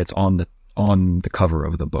that's why it's on the cover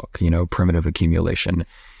of the book, primitive accumulation,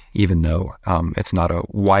 even though it's not a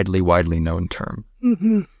widely known term.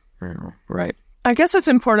 Right. I guess it's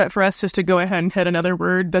important for us just to go ahead and hit another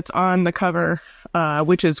word that's on the cover,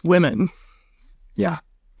 which is women. Yeah.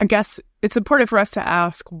 I guess it's important for us to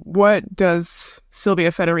ask, what does Silvia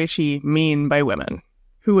Federici mean by women?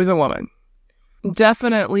 Who is a woman?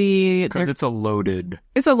 Definitely. Because it's a loaded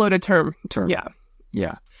term. Yeah.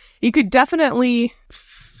 Yeah. You could definitely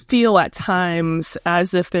feel at times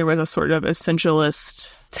as if there was a sort of essentialist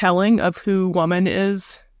telling of who woman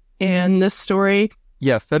is in this story.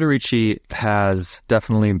 Yeah, Federici has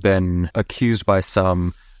definitely been accused by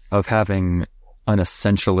some of having an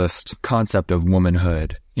essentialist concept of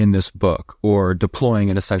womanhood in this book, or deploying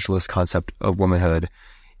an essentialist concept of womanhood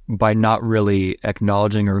by not really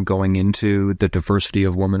acknowledging or going into the diversity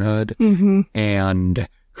of womanhood and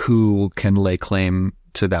who can lay claim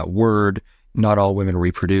to that word. Not all women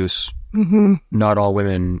reproduce. Not all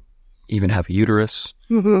women even have a uterus,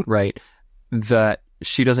 right? That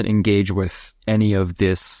she doesn't engage with any of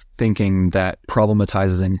this thinking that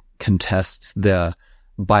problematizes and contests the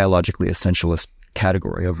biologically essentialist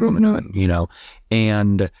category of womanhood,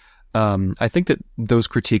 And I think that those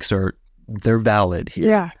critiques they're valid here.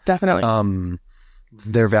 Yeah, definitely.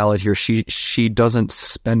 They're valid here. She doesn't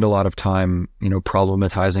spend a lot of time,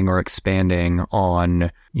 problematizing or expanding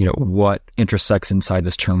on, what intersects inside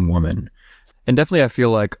this term woman. And definitely I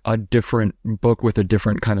feel like a different book with a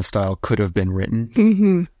different kind of style could have been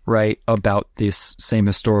written, right, about this same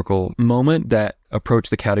historical moment that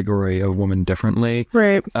approached the category of woman differently.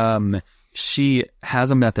 Right. She has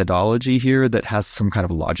a methodology here that has some kind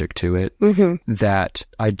of logic to it that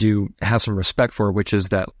I do have some respect for, which is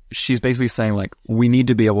that she's basically saying, like, we need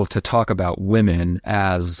to be able to talk about women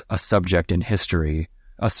as a subject in history,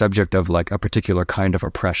 a subject of like a particular kind of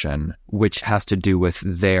oppression, which has to do with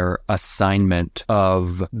their assignment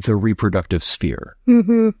of the reproductive sphere.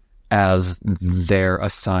 as their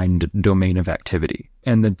assigned domain of activity.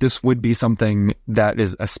 And that this would be something that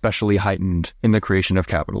is especially heightened in the creation of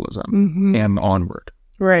capitalism and onward.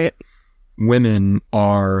 Right. Women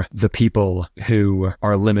are the people who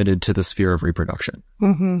are limited to the sphere of reproduction.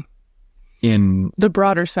 In the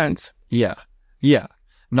broader sense. Yeah.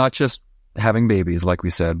 Not just having babies, like we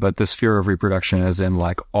said, but the sphere of reproduction as in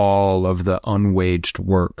like all of the unwaged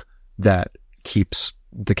work that keeps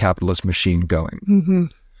the capitalist machine going.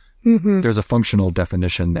 There's a functional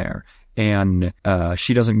definition there. And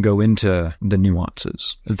she doesn't go into the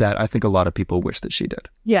nuances that I think a lot of people wish that she did.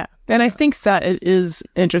 Yeah. And I think that it is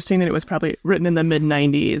interesting that it was probably written in the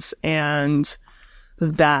mid-90s, and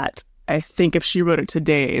that I think if she wrote it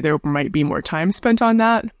today, there might be more time spent on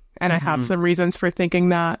that. And I have some reasons for thinking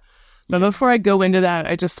that. But before I go into that,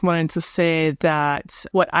 I just wanted to say that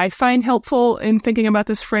what I find helpful in thinking about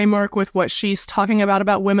this framework with what she's talking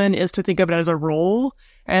about women is to think of it as a role,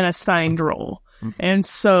 an assigned role. And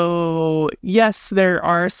so, yes, there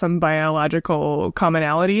are some biological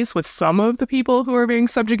commonalities with some of the people who are being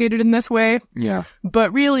subjugated in this way. Yeah.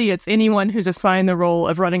 But really, it's anyone who's assigned the role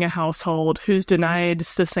of running a household who's denied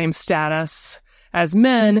the same status as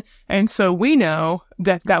men. And so we know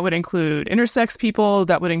that that would include intersex people,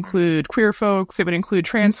 that would include queer folks, it would include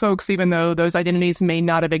trans folks, even though those identities may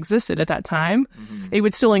not have existed at that time. It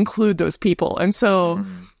would still include those people. And so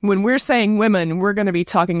when we're saying women, we're going to be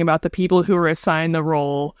talking about the people who are assigned the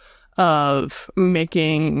role of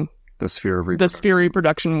making the sphere of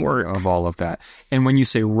reproduction work. Of all of that. And when you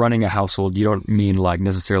say running a household, you don't mean like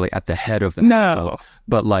necessarily at the head of the household,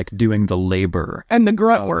 but like doing the labor. And the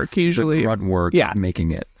grunt work, usually. The grunt work, making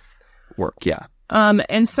it work,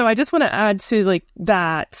 And so I just want to add to like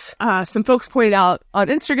that, some folks pointed out on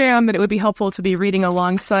Instagram that it would be helpful to be reading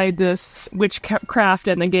alongside this Witchcraft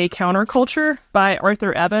and the Gay Counterculture by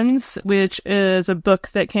Arthur Evans, which is a book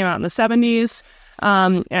that came out in the 70s.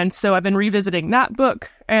 And so I've been revisiting that book,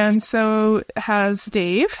 and so has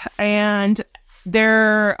Dave. And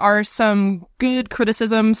there are some good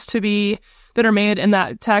criticisms that are made in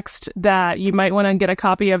that text that you might want to get a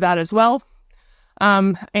copy of that as well.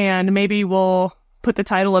 And maybe we'll put the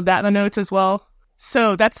title of that in the notes as well.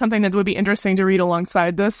 So that's something that would be interesting to read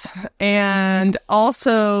alongside this. And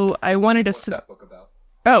also, I wanted to... What's that book about?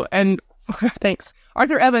 Oh, and thanks.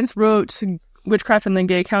 Arthur Evans wrote Witchcraft and the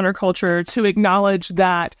Gay Counterculture to acknowledge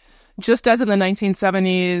that just as in the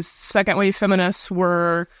 1970s, second-wave feminists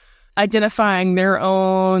were identifying their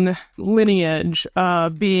own lineage,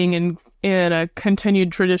 being in a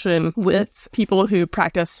continued tradition with people who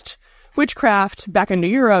practiced witchcraft back into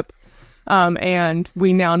Europe. And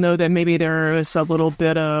we now know that maybe there is a little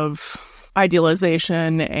bit of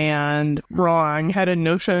idealization and wrong-headed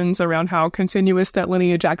notions around how continuous that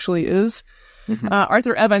lineage actually is.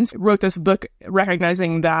 Arthur Evans wrote this book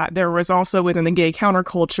recognizing that there was also within the gay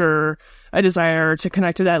counterculture a desire to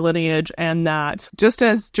connect to that lineage, and that just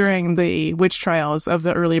as during the witch trials of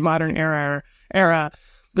the early modern era,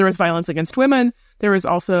 there was violence against women, there was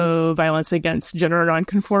also violence against gender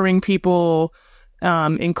nonconforming people,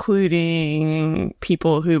 including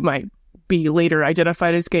people who might be later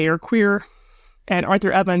identified as gay or queer. And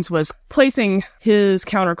Arthur Evans was placing his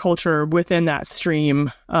counterculture within that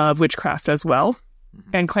stream of witchcraft as well,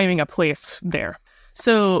 and claiming a place there.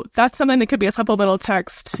 So that's something that could be a supplemental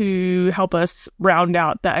text to help us round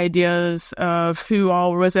out the ideas of who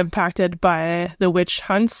all was impacted by the witch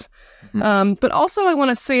hunts. But also I want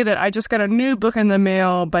to say that I just got a new book in the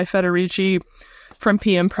mail by Federici from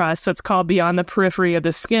PM Press that's called Beyond the Periphery of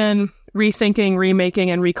the Skin, Rethinking, Remaking,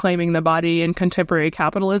 and Reclaiming the Body in Contemporary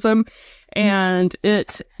Capitalism. And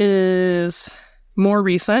it is more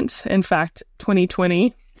recent. In fact,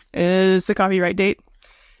 2020 is the copyright date.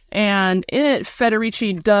 And in it,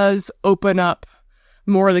 Federici does open up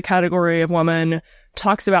more of the category of woman,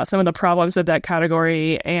 talks about some of the problems of that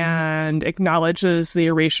category, and acknowledges the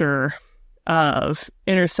erasure of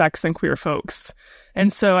intersex and queer folks.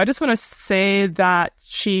 And so I just want to say that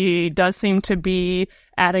she does seem to be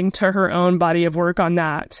adding to her own body of work on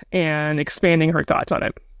that and expanding her thoughts on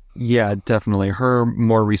it. Yeah, definitely. Her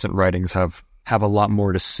more recent writings have a lot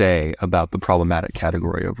more to say about the problematic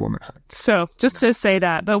category of womanhood. So just to say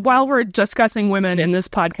that, but while we're discussing women in this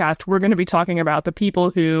podcast, we're going to be talking about the people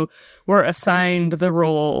who were assigned the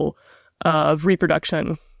role of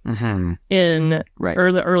reproduction in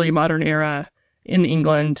early modern era in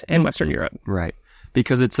England and Western Europe. Right.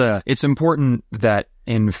 Because it's important that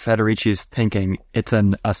in Federici's thinking, it's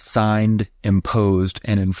an assigned, imposed,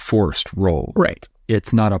 and enforced role. Right.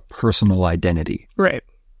 It's not a personal identity. Right.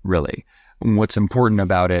 Really. What's important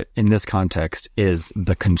about it in this context is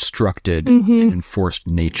the constructed and enforced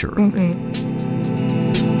nature of it.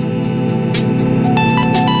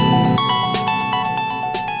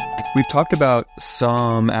 We've talked about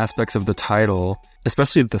some aspects of the title,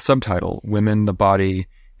 especially the subtitle, Women, the Body,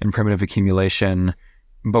 and Primitive Accumulation.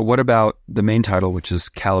 But what about the main title, which is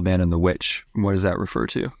Caliban and the Witch? What does that refer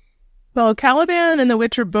to? Well, Caliban and the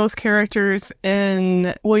Witch are both characters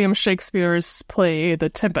in William Shakespeare's play The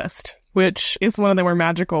Tempest, which is one of the more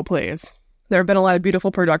magical plays. There have been a lot of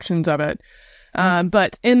beautiful productions of it.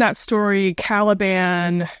 But in that story,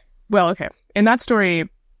 Caliban... Well, okay. In that story,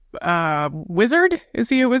 wizard? Is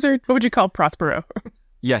he a wizard? What would you call Prospero?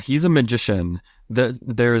 Yeah, he's a magician. The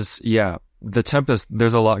Tempest,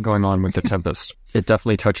 there's a lot going on with The Tempest. It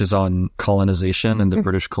definitely touches on colonization and the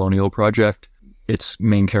British colonial project. Its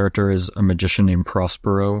main character is a magician named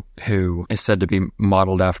Prospero, who is said to be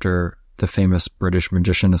modeled after the famous British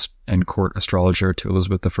magician and court astrologer to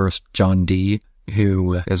Elizabeth I, John Dee,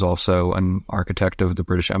 who is also an architect of the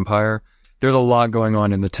British Empire. There's a lot going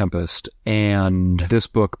on in The Tempest, and this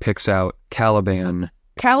book picks out Caliban.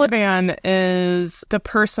 Caliban is the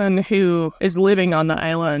person who is living on the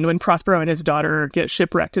island when Prospero and his daughter get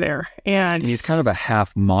shipwrecked there. And he's kind of a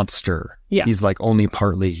half monster. Yeah. He's like only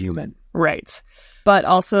partly human. Right. But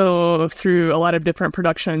also through a lot of different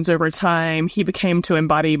productions over time, he became to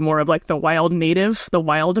embody more of like the wild native, the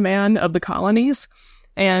wild man of the colonies.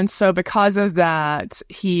 And so because of that,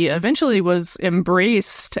 he eventually was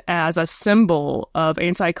embraced as a symbol of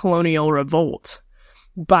anti-colonial revolt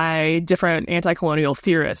by different anti-colonial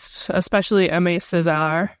theorists, especially Aimé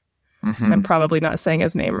Césaire. Mm-hmm. I'm probably not saying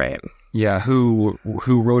his name right. Yeah, who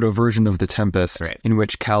wrote a version of The Tempest in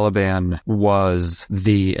which Caliban was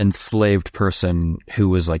the enslaved person who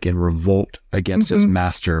was like in revolt against his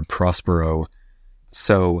master, Prospero.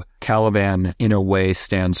 So Caliban, in a way,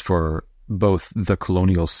 stands for both the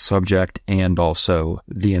colonial subject and also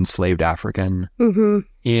the enslaved African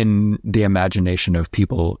in the imagination of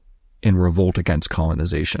people in revolt against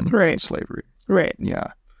colonization and slavery. Right.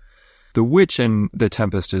 Yeah. The witch in The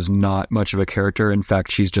Tempest is not much of a character. In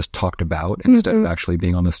fact, she's just talked about instead of actually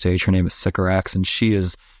being on the stage. Her name is Sycorax, and she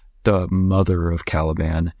is the mother of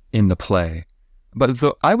Caliban in the play. But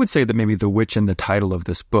I would say that maybe the witch in the title of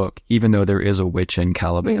this book, even though there is a witch in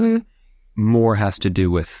Caliban, more has to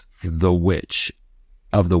do with the witch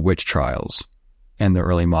of the witch trials and the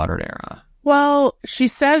early modern era. Well, she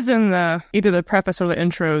says in either the preface or the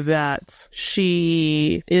intro that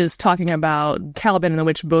she is talking about Caliban and the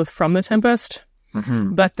witch both from The Tempest,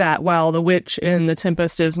 but that while the witch in The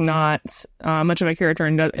Tempest is not much of a character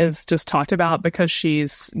and is just talked about because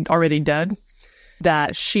she's already dead,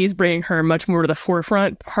 that she's bringing her much more to the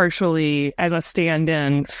forefront, partially as a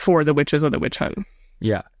stand-in for the witches of the witch hunt.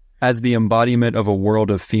 Yeah, as the embodiment of a world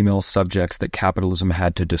of female subjects that capitalism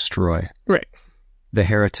had to destroy. Right. The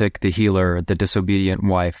heretic, the healer, the disobedient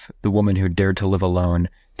wife, the woman who dared to live alone,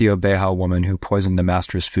 the Obeha woman who poisoned the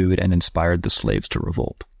master's food and inspired the slaves to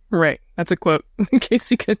revolt. Right. That's a quote, in case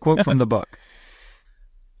you could... Quote from the book.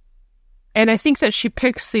 And I think that she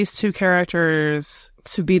picks these two characters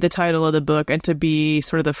to be the title of the book and to be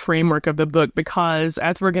sort of the framework of the book because,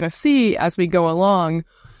 as we're going to see as we go along,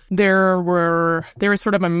 there was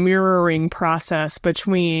sort of a mirroring process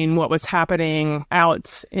between what was happening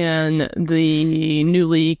out in the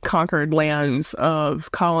newly conquered lands of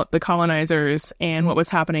the colonizers and what was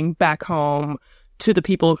happening back home to the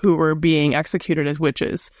people who were being executed as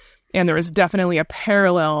witches. And there was definitely a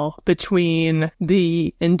parallel between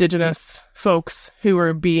the indigenous folks who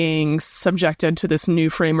were being subjected to this new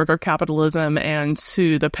framework of capitalism and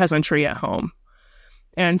to the peasantry at home.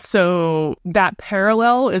 And so that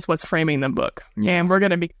parallel is what's framing the book. Yeah. And we're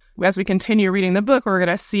going to be, as we continue reading the book, we're going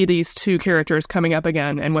to see these two characters coming up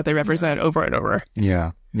again and what they represent over and over.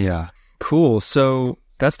 Yeah. Yeah. Cool. So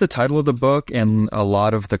that's the title of the book and a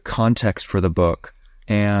lot of the context for the book.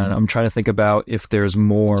 And I'm trying to think about if there's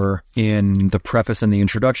more in the preface and the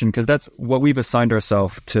introduction, because that's what we've assigned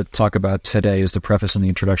ourselves to talk about today is the preface and the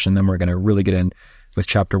introduction. Then we're going to really get in with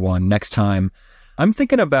chapter 1 next time. I'm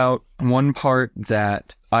thinking about one part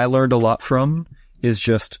that I learned a lot from is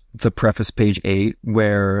just the preface, page 8,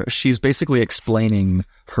 where she's basically explaining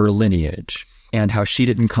her lineage and how she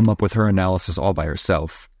didn't come up with her analysis all by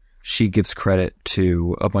herself. She gives credit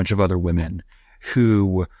to a bunch of other women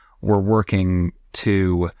who were working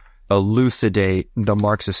to elucidate the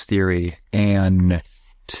Marxist theory and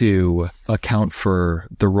to account for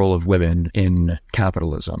the role of women in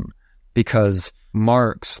capitalism. Because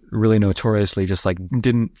Marx really notoriously just like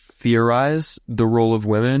didn't theorize the role of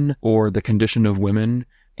women or the condition of women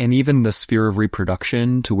and even the sphere of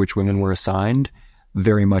reproduction to which women were assigned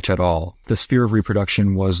very much at all. The sphere of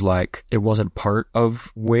reproduction was like, it wasn't part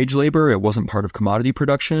of wage labor, it wasn't part of commodity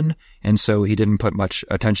production, and so he didn't put much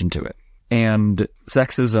attention to it. And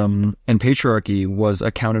sexism and patriarchy was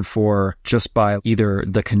accounted for just by either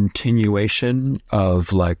the continuation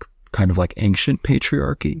of like kind of like ancient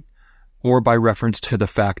patriarchy, or by reference to the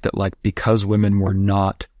fact that like because women were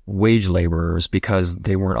not wage laborers, because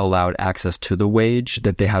they weren't allowed access to the wage,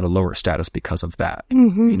 that they had a lower status because of that.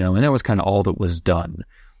 You know, and that was kind of all that was done,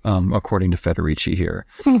 according to Federici here.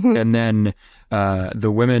 And then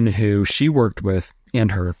the women who she worked with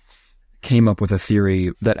and her came up with a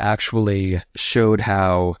theory that actually showed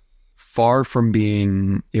how far from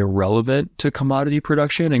being irrelevant to commodity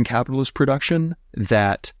production and capitalist production,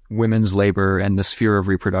 that women's labor and the sphere of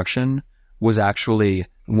reproduction was actually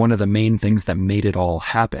one of the main things that made it all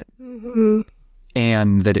happen.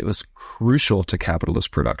 And that it was crucial to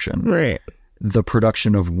capitalist production. Right. The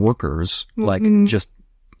production of workers, like just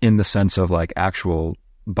in the sense of like actual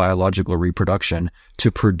biological reproduction,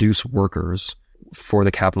 to produce workers for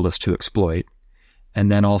the capitalists to exploit.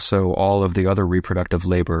 And then also all of the other reproductive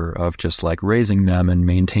labor of just like raising them and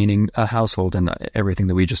maintaining a household and everything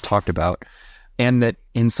that we just talked about. And that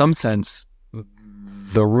in some sense,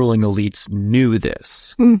 the ruling elites knew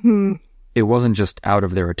this. It wasn't just out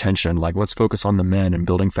of their attention, like let's focus on the men and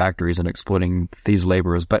building factories and exploiting these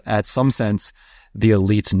laborers. But at some sense, the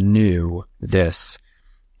elites knew this.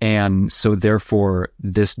 And so therefore,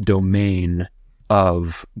 this domain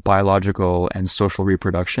of biological and social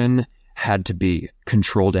reproduction had to be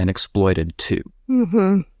controlled and exploited too.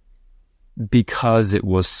 Because it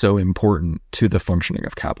was so important to the functioning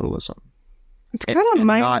of capitalism. It's kind of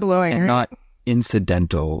mind-blowing, and not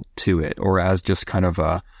incidental to it, or as just kind of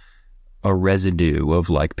a residue of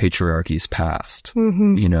like patriarchy's past.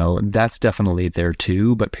 You know, that's definitely there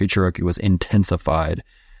too, but patriarchy was intensified,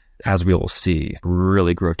 as we will see,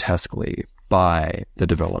 really grotesquely by the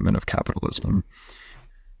development of capitalism.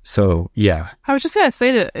 So, yeah. I was just going to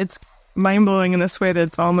say that it's mind-blowing in this way, that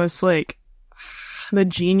it's almost like the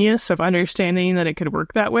genius of understanding that it could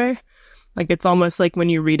work that way. Like, it's almost like when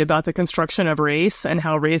you read about the construction of race and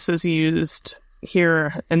how race is used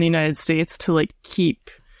here in the United States to, like, keep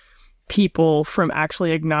people from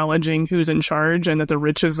actually acknowledging who's in charge and that the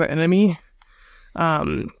rich is the enemy,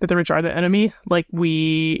 that the rich are the enemy. Like,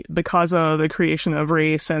 because of the creation of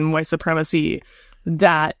race and white supremacy,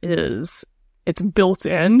 it's built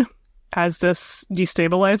in as this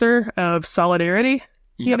destabilizer of solidarity,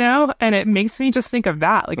 you know? And it makes me just think of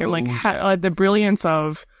that. Like, I'm like, the brilliance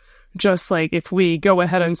of just like, if we go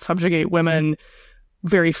ahead and subjugate women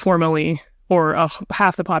very formally, or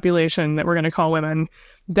half the population that we're going to call women,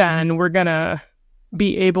 then we're going to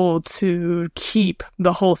be able to keep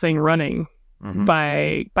the whole thing running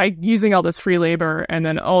by using all this free labor, and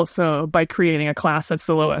then also by creating a class that's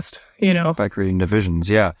the lowest, you know? By creating divisions,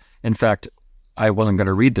 yeah. In fact, I wasn't going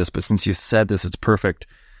to read this, but since you said this, it's perfect.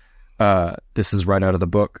 This is right out of the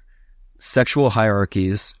book. Sexual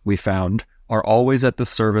hierarchies, we found, are always at the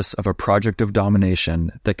service of a project of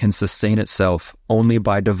domination that can sustain itself only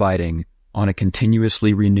by dividing, on a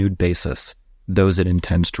continuously renewed basis, those it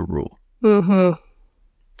intends to rule.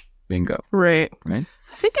 Bingo. Right. Right?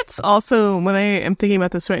 I think it's also, when I am thinking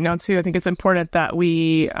about this right now too, I think it's important that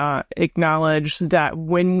we acknowledge that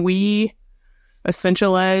when we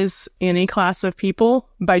essentialize any class of people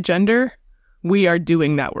by gender, we are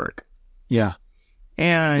doing that work. Yeah.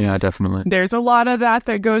 And yeah, definitely. There's a lot of that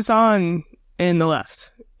goes on in the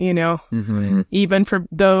left, you know? Even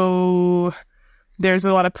though there's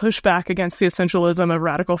a lot of pushback against the essentialism of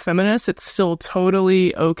radical feminists, it's still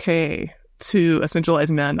totally okay to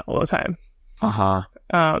essentialize men all the time.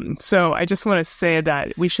 So I just want to say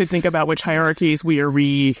that we should think about which hierarchies we are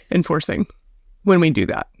reinforcing when we do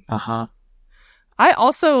that. I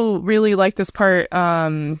also really like this part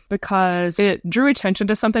because it drew attention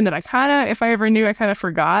to something that I kind of, if I ever knew, I kind of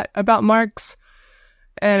forgot about Marx.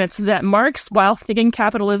 And it's that Marx, while thinking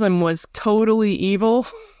capitalism was totally evil,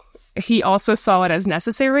 he also saw it as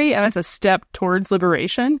necessary and as a step towards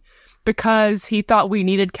liberation, because he thought we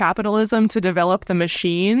needed capitalism to develop the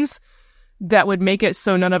machines that would make it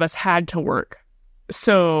so none of us had to work.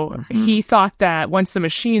 So he thought that once the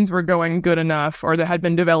machines were going good enough, or that had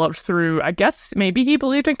been developed through, I guess maybe he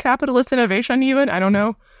believed in capitalist innovation even, I don't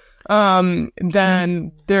know,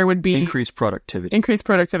 then there would be increased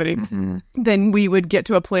productivity. Then we would get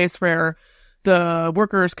to a place where the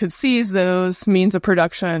workers could seize those means of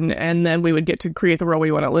production, and then we would get to create the world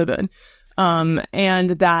we want to live in.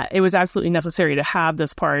 And that it was absolutely necessary to have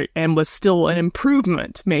this part, and was still an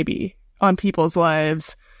improvement maybe on people's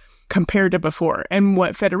lives compared to before. And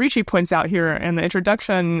what Federici points out here in the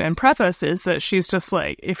introduction and preface is that she's just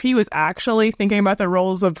like, if he was actually thinking about the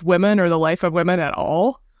roles of women or the life of women at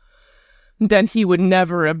all, then he would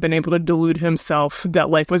never have been able to delude himself that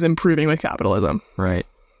life was improving with capitalism. Right.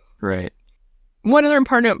 One other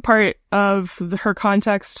important part of her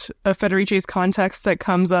context, of Federici's context, that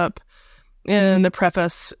comes up in the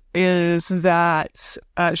preface is that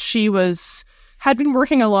she had been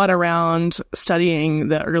working a lot around studying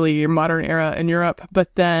the early modern era in Europe,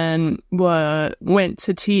 but then went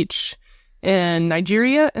to teach in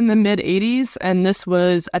Nigeria in the mid-'80s, and this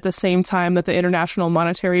was at the same time that the International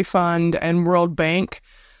Monetary Fund and World Bank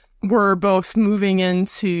were both moving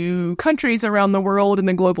into countries around the world in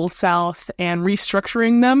the global south and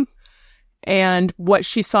restructuring them. And what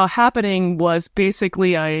she saw happening was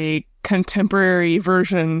basically a contemporary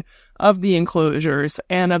version of the enclosures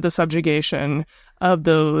and of the subjugation of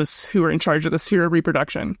those who were in charge of the sphere of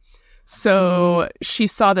reproduction. So she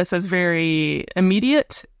saw this as very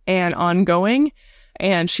immediate and ongoing,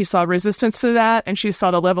 and she saw resistance to that, and she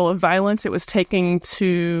saw the level of violence it was taking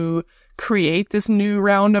to create this new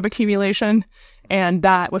round of accumulation, and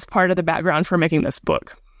that was part of the background for making this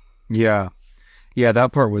book. Yeah,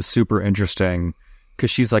 that part was super interesting, because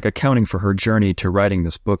she's like accounting for her journey to writing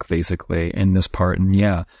this book, basically, in this part. And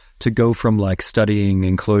yeah, to go from like studying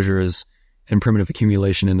enclosures and primitive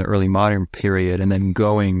accumulation in the early modern period, and then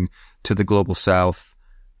going to the global south,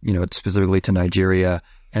 specifically to Nigeria,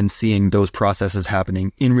 and seeing those processes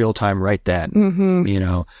happening in real time right then,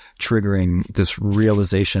 triggering this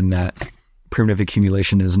realization that primitive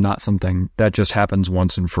accumulation is not something that just happens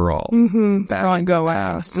once and for all. That go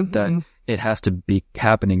past. That it has to be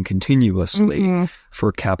happening continuously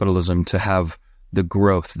for capitalism to have the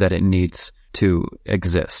growth that it needs to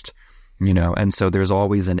exist. And so there's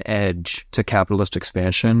always an edge to capitalist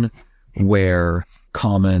expansion where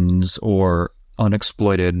commons or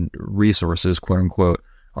unexploited resources, quote unquote,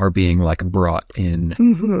 are being like brought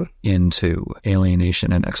in into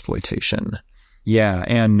alienation and exploitation. Yeah.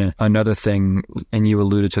 And another thing, and you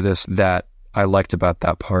alluded to this, that I liked about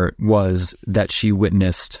that part was that she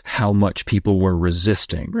witnessed how much people were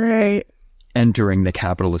resisting entering the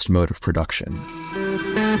capitalist mode of production.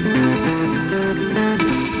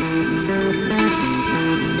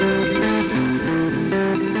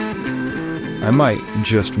 I might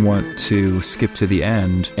just want to skip to the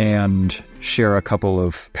end and share a couple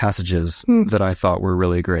of passages that I thought were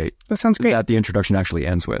really great. That sounds great. That the introduction actually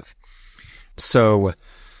ends with. So,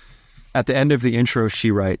 at the end of the intro,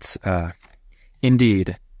 she writes,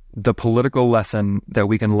 indeed, the political lesson that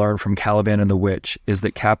we can learn from Caliban and the Witch is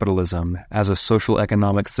that capitalism, as a social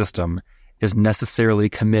economic system, is necessarily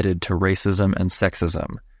committed to racism and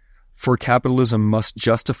sexism. For capitalism must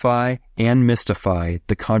justify and mystify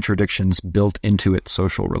the contradictions built into its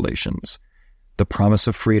social relations. The promise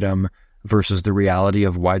of freedom versus the reality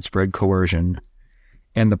of widespread coercion,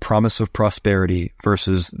 and the promise of prosperity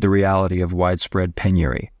versus the reality of widespread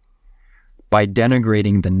penury. By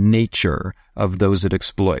denigrating the nature of those it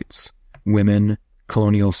exploits, women,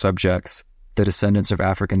 colonial subjects, the descendants of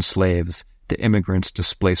African slaves, the immigrants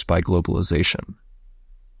displaced by globalization.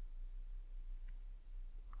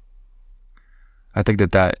 I think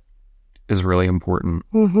that is really important,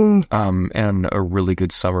 and a really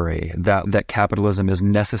good summary, that capitalism is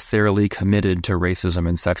necessarily committed to racism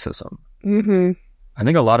and sexism. I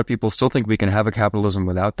think a lot of people still think we can have a capitalism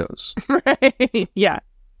without those. Right. Yeah.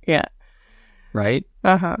 Right?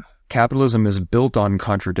 Capitalism is built on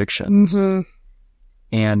contradictions,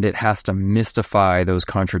 and it has to mystify those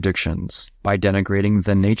contradictions by denigrating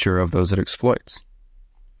the nature of those it exploits.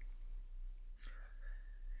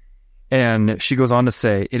 And she goes on to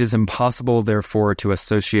say, it is impossible, therefore, to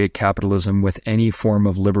associate capitalism with any form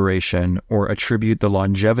of liberation or attribute the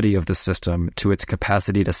longevity of the system to its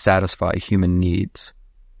capacity to satisfy human needs.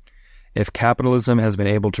 If capitalism has been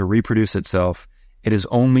able to reproduce itself, it is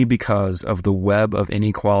only because of the web of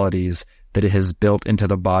inequalities that it has built into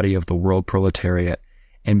the body of the world proletariat,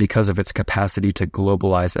 and because of its capacity to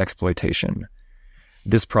globalize exploitation.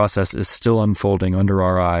 This process is still unfolding under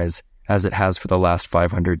our eyes, as it has for the last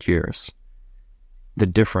 500 years. The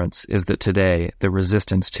difference is that today, the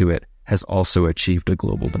resistance to it has also achieved a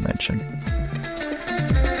global dimension.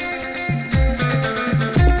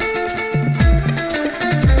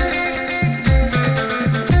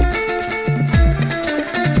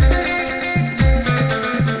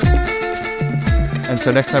 And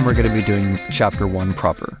so next time we're going to be doing chapter 1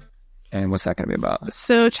 proper. And what's that going to be about?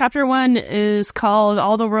 So chapter 1 is called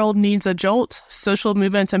All the World Needs a Jolt, Social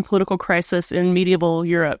Movements and Political Crisis in Medieval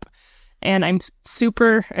Europe. And I'm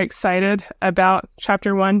super excited about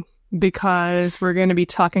chapter 1 because we're going to be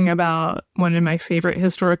talking about one of my favorite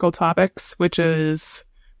historical topics, which is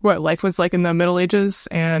what life was like in the Middle Ages,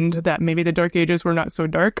 and that maybe the Dark Ages were not so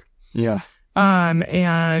dark. Yeah.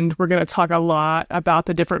 And we're going to talk a lot about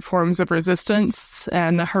the different forms of resistance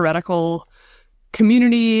and the heretical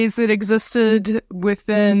communities that existed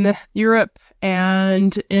within Europe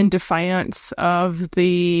and in defiance of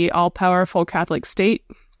the all-powerful Catholic state.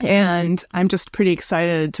 And I'm just pretty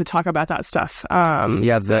excited to talk about that stuff.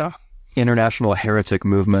 The international heretic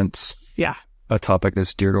movements. Yeah. A topic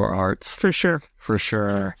that's dear to our hearts. For sure. For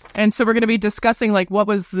sure. And so we're going to be discussing like what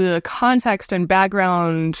was the context and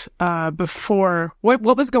background before, what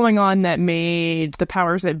was going on that made the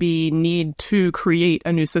powers that be need to create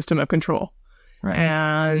a new system of control. Right.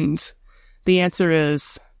 And the answer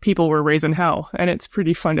is people were raising hell, and it's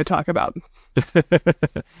pretty fun to talk about.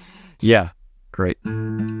 Yeah, great.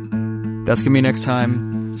 That's going to be next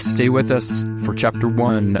time. Stay with us for chapter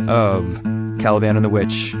 1 of Caliban and the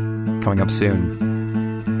Witch, coming up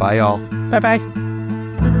soon. Bye, y'all. Bye-bye.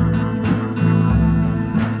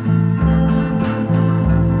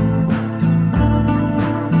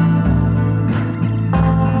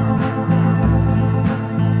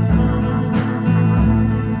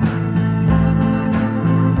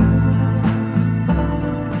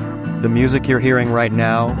 The music you're hearing right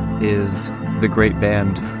now is the great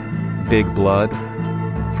band Big Blood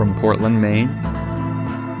from Portland, Maine.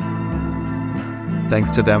 Thanks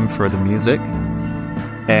to them for the music.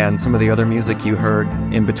 And some of the other music you heard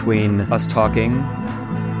in between us talking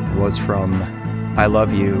was from I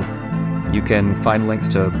Love You. You can find links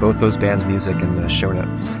to both those bands' music in the show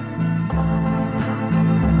notes.